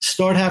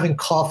 Start having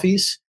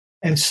coffees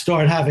and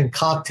start having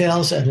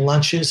cocktails and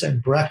lunches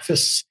and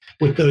breakfasts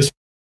with those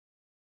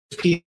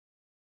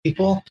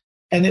people.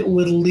 And it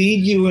would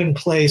lead you in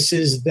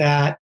places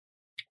that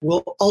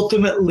will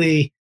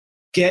ultimately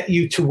get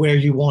you to where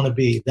you want to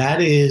be.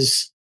 That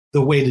is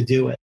the way to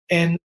do it.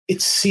 And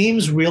it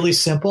seems really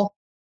simple,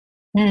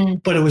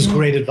 but it was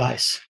great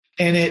advice.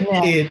 And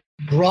it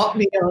brought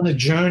me on a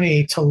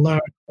journey to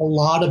learn a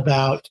lot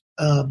about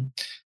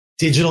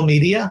digital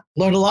media,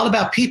 learn a lot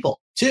about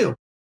people too,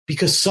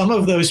 because some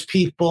of those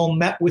people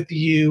met with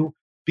you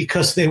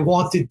because they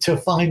wanted to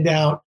find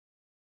out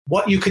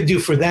what you could do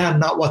for them,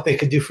 not what they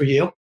could do for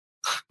you.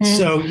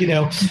 So,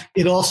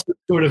 it also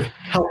sort of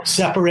helped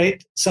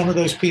separate some of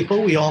those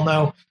people. We all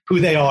know who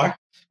they are.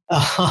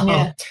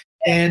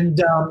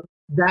 And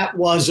that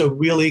was a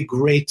really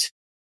great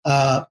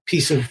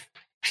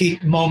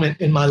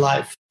moment in my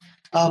life.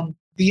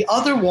 The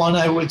other one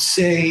I would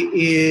say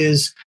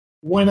is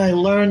when I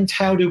learned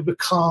how to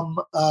become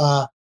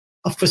a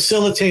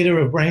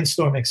facilitator of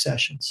brainstorming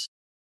sessions.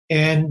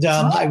 And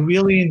I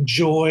really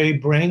enjoy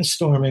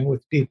brainstorming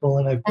with people,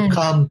 and I've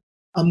become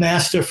a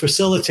master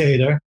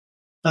facilitator,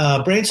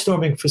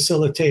 brainstorming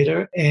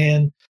facilitator,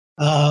 and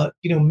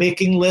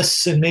making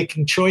lists and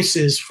making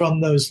choices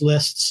from those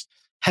lists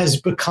has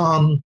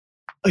become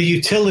a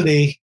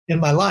utility in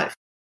my life.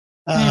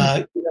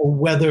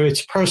 Whether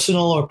it's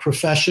personal or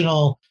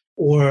professional,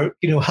 or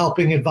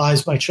helping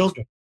advise my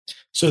children.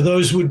 So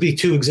those would be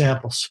two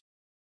examples.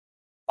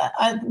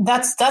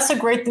 That's a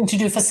great thing to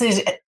do,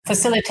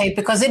 facilitate,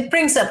 because it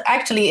brings up,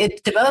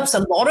 it develops a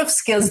lot of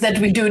skills that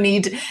we do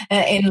need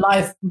in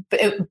life,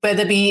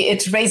 whether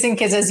it's raising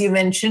kids, as you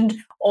mentioned,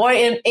 or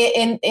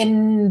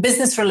in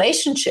business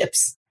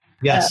relationships.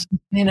 Yes.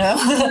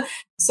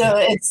 So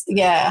it's,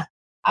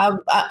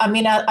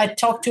 I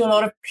talk to a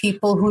lot of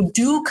people who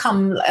do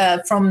come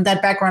from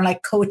that background,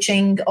 like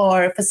coaching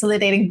or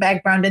facilitating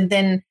background, and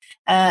then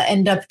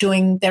end up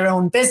doing their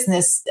own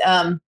business,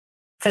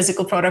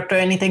 physical product or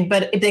anything.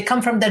 But if they come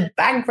from that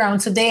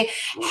background, so they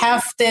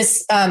have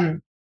this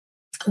the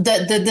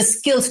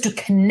skills to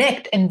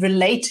connect and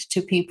relate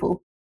to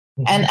people,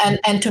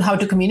 and to how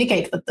to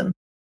communicate with them.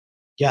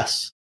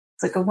 Yes.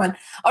 A good one.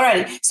 All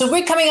right. So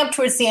we're coming up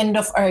towards the end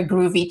of our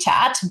groovy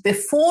chat.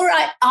 Before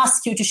I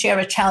ask you to share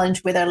a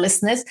challenge with our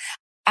listeners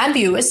and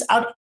viewers,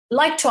 I'd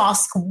like to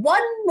ask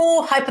one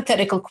more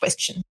hypothetical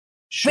question,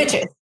 which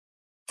is,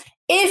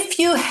 if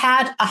you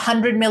had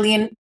 100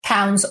 million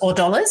pounds or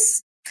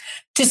dollars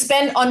to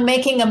spend on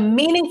making a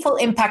meaningful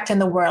impact in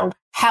the world,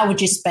 how would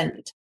you spend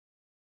it?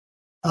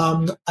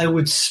 I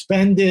would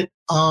spend it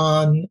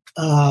on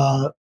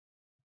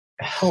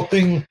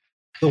helping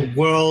the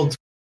world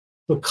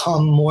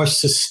become more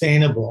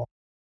sustainable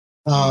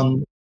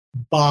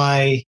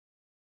by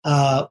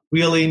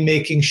really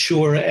making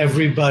sure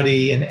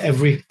everybody and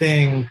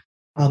everything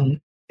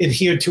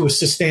adhere to a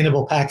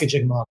sustainable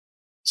packaging model.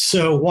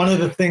 So one of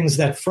the things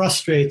that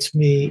frustrates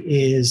me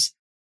is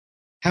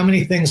how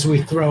many things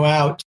we throw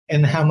out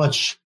and how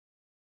much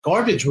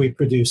garbage we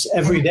produce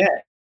every day.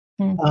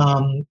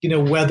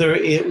 Whether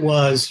it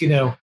was,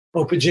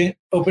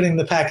 opening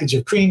the package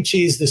of cream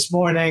cheese this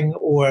morning,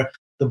 or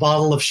the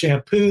bottle of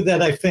shampoo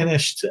that I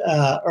finished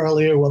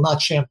earlier. Well,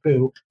 not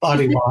shampoo,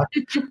 body wash,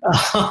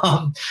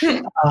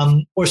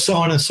 or so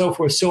on and so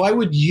forth. So I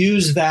would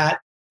use that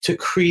to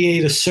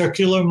create a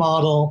circular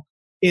model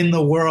in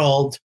the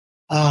world,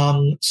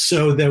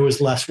 so there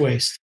was less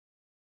waste.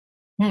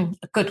 A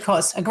good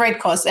cause, a great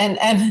cause. And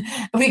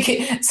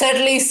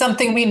certainly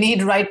something we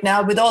need right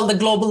now with all the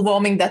global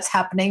warming that's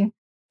happening.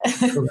 I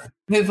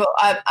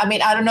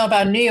don't know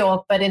about New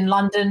York, but in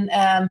London,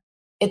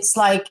 it's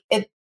like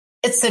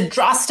it's a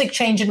drastic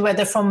change in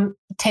weather from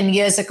 10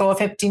 years ago or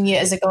 15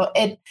 years ago.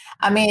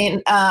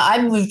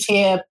 I moved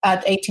here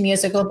at 18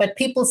 years ago, but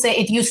people say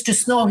it used to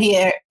snow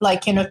here,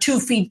 2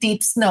 feet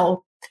deep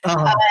snow.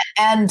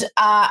 And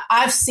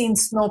I've seen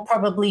snow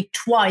probably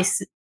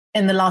twice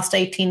in the last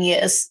 18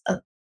 years,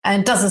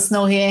 and it doesn't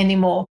snow here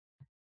anymore.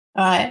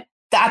 All right.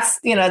 That's,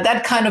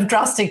 that kind of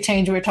drastic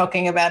change we're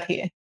talking about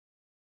here.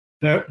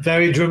 Very,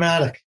 very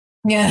dramatic.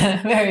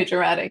 Yeah, very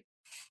dramatic.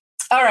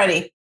 All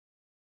righty.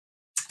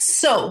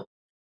 So,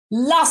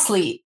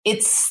 lastly,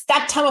 it's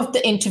that time of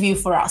the interview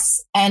for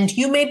us. And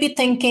you may be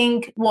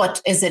thinking,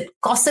 what is it?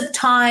 Gossip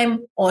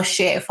time, or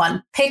share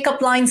fun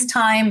pickup lines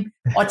time,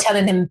 or tell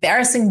an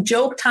embarrassing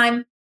joke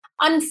time?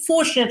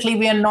 Unfortunately,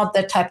 we are not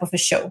that type of a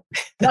show.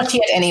 Not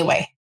yet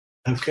anyway.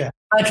 Okay.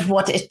 But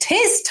what it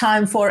is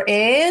time for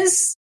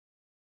is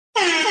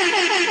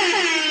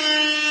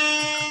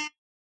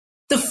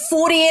the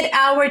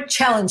 48-hour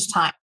challenge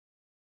time.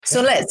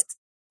 So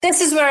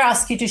this is where I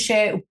ask you to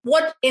share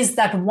what is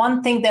that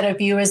one thing that our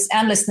viewers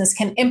and listeners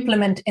can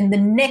implement in the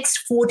next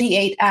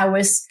 48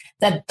 hours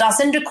that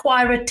doesn't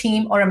require a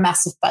team or a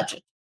massive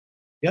budget?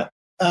 Yeah.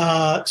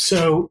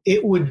 So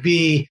it would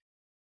be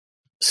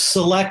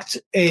select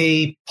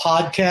a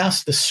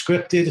podcast, a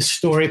scripted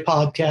story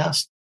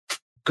podcast,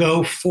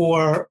 go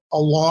for a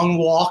long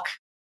walk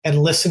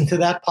and listen to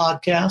that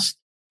podcast.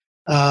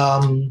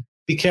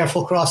 Be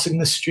careful crossing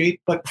the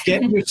street, but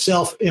get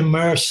yourself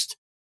immersed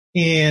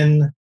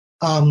in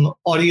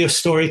audio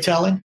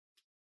storytelling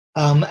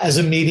as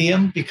a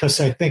medium, because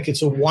I think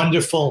it's a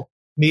wonderful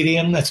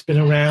medium that's been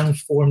around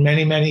for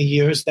many, many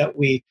years that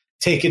we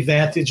take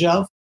advantage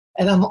of.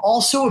 And I'm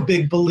also a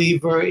big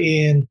believer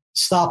in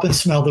stop and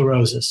smell the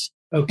roses.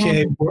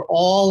 Okay. Mm-hmm. We're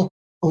all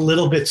a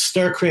little bit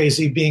stir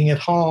crazy being at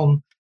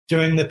home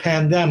during the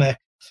pandemic.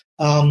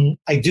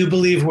 I do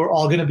believe we're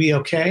all going to be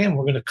okay and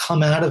we're going to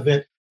come out of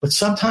it. But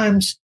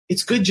sometimes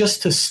it's good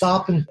just to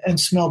stop and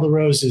smell the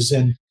roses.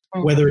 And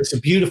whether it's a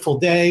beautiful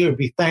day or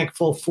be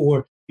thankful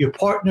for your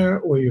partner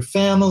or your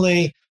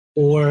family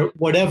or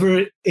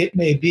whatever it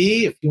may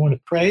be. If you want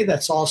to pray,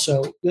 that's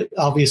also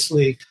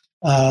obviously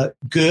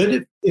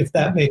good if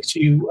that makes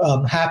you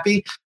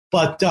happy.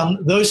 But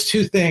those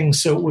two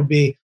things, so it would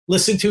be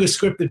listen to a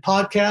scripted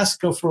podcast,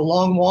 go for a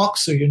long walk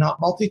so you're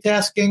not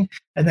multitasking,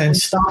 and then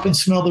stop and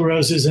smell the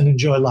roses and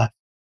enjoy life.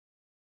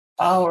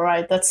 All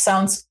right. That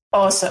sounds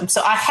awesome.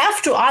 So I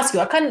have to ask you,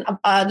 I can't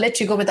let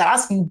you go without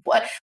asking,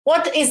 what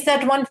is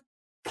that one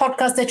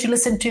podcast that you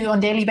listen to on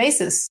a daily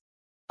basis?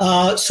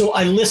 So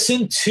I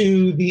listen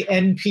to the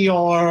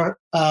NPR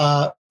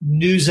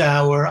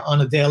NewsHour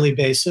on a daily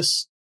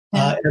basis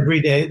every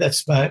day.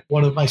 That's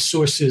one of my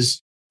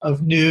sources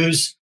of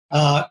news.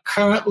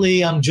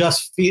 Currently, I'm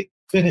just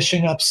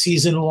finishing up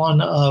season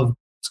 1 of,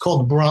 it's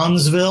called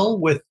Bronzeville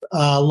with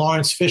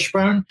Lawrence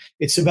Fishburne.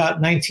 It's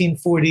about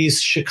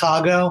 1940s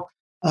Chicago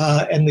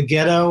and the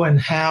ghetto and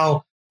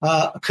how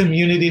a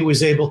community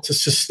was able to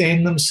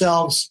sustain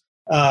themselves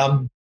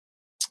during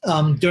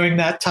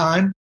that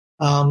time.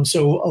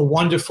 So a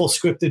wonderful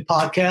scripted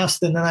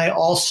podcast. And then I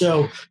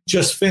also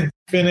just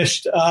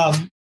finished,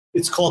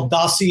 it's called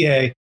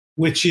Dossier,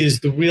 which is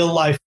the real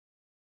life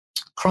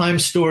crime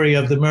story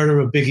of the murder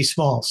of Biggie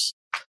Smalls.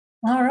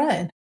 All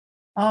right.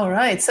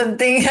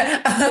 Something,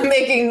 I'm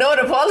making note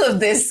of all of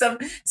this,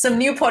 some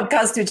new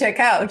podcasts to check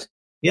out.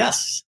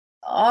 Yes.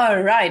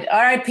 All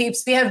right,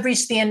 peeps. We have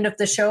reached the end of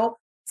the show.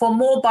 For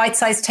more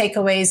bite-sized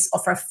takeaways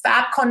of our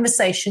fab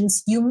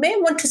conversations, you may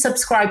want to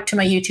subscribe to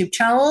my YouTube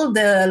channel,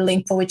 the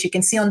link for which you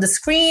can see on the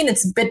screen.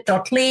 It's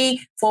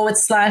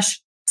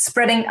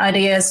bit.ly/spreading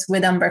ideas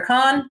with Amber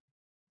Khan.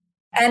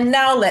 And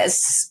now,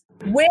 Les,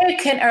 where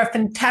can our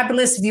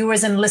fantabulous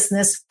viewers and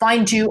listeners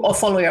find you or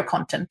follow your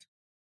content?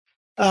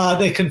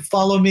 They can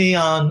follow me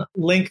on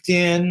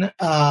LinkedIn.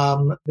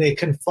 They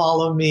can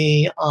follow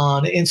me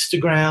on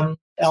Instagram,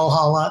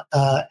 elhala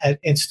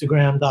at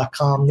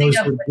instagram.com. Those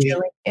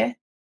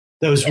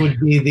would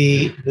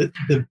be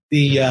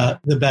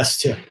the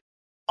best two.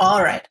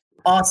 All right.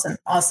 Awesome.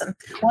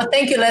 Well,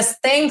 thank you, Les.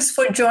 Thanks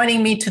for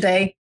joining me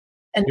today.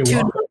 And tune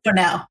in for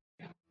now.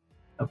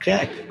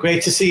 Okay.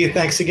 Great to see you.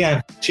 Thanks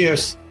again.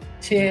 Cheers.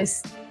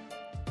 Cheers.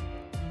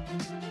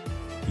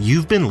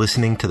 You've been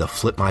listening to the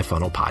Flip My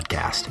Funnel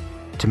podcast.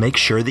 To make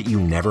sure that you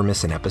never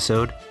miss an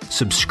episode,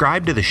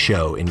 subscribe to the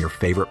show in your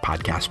favorite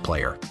podcast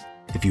player.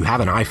 If you have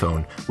an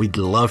iPhone, we'd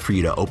love for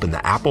you to open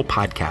the Apple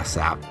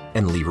Podcasts app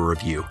and leave a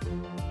review.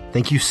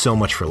 Thank you so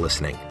much for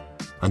listening.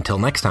 Until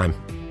next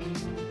time.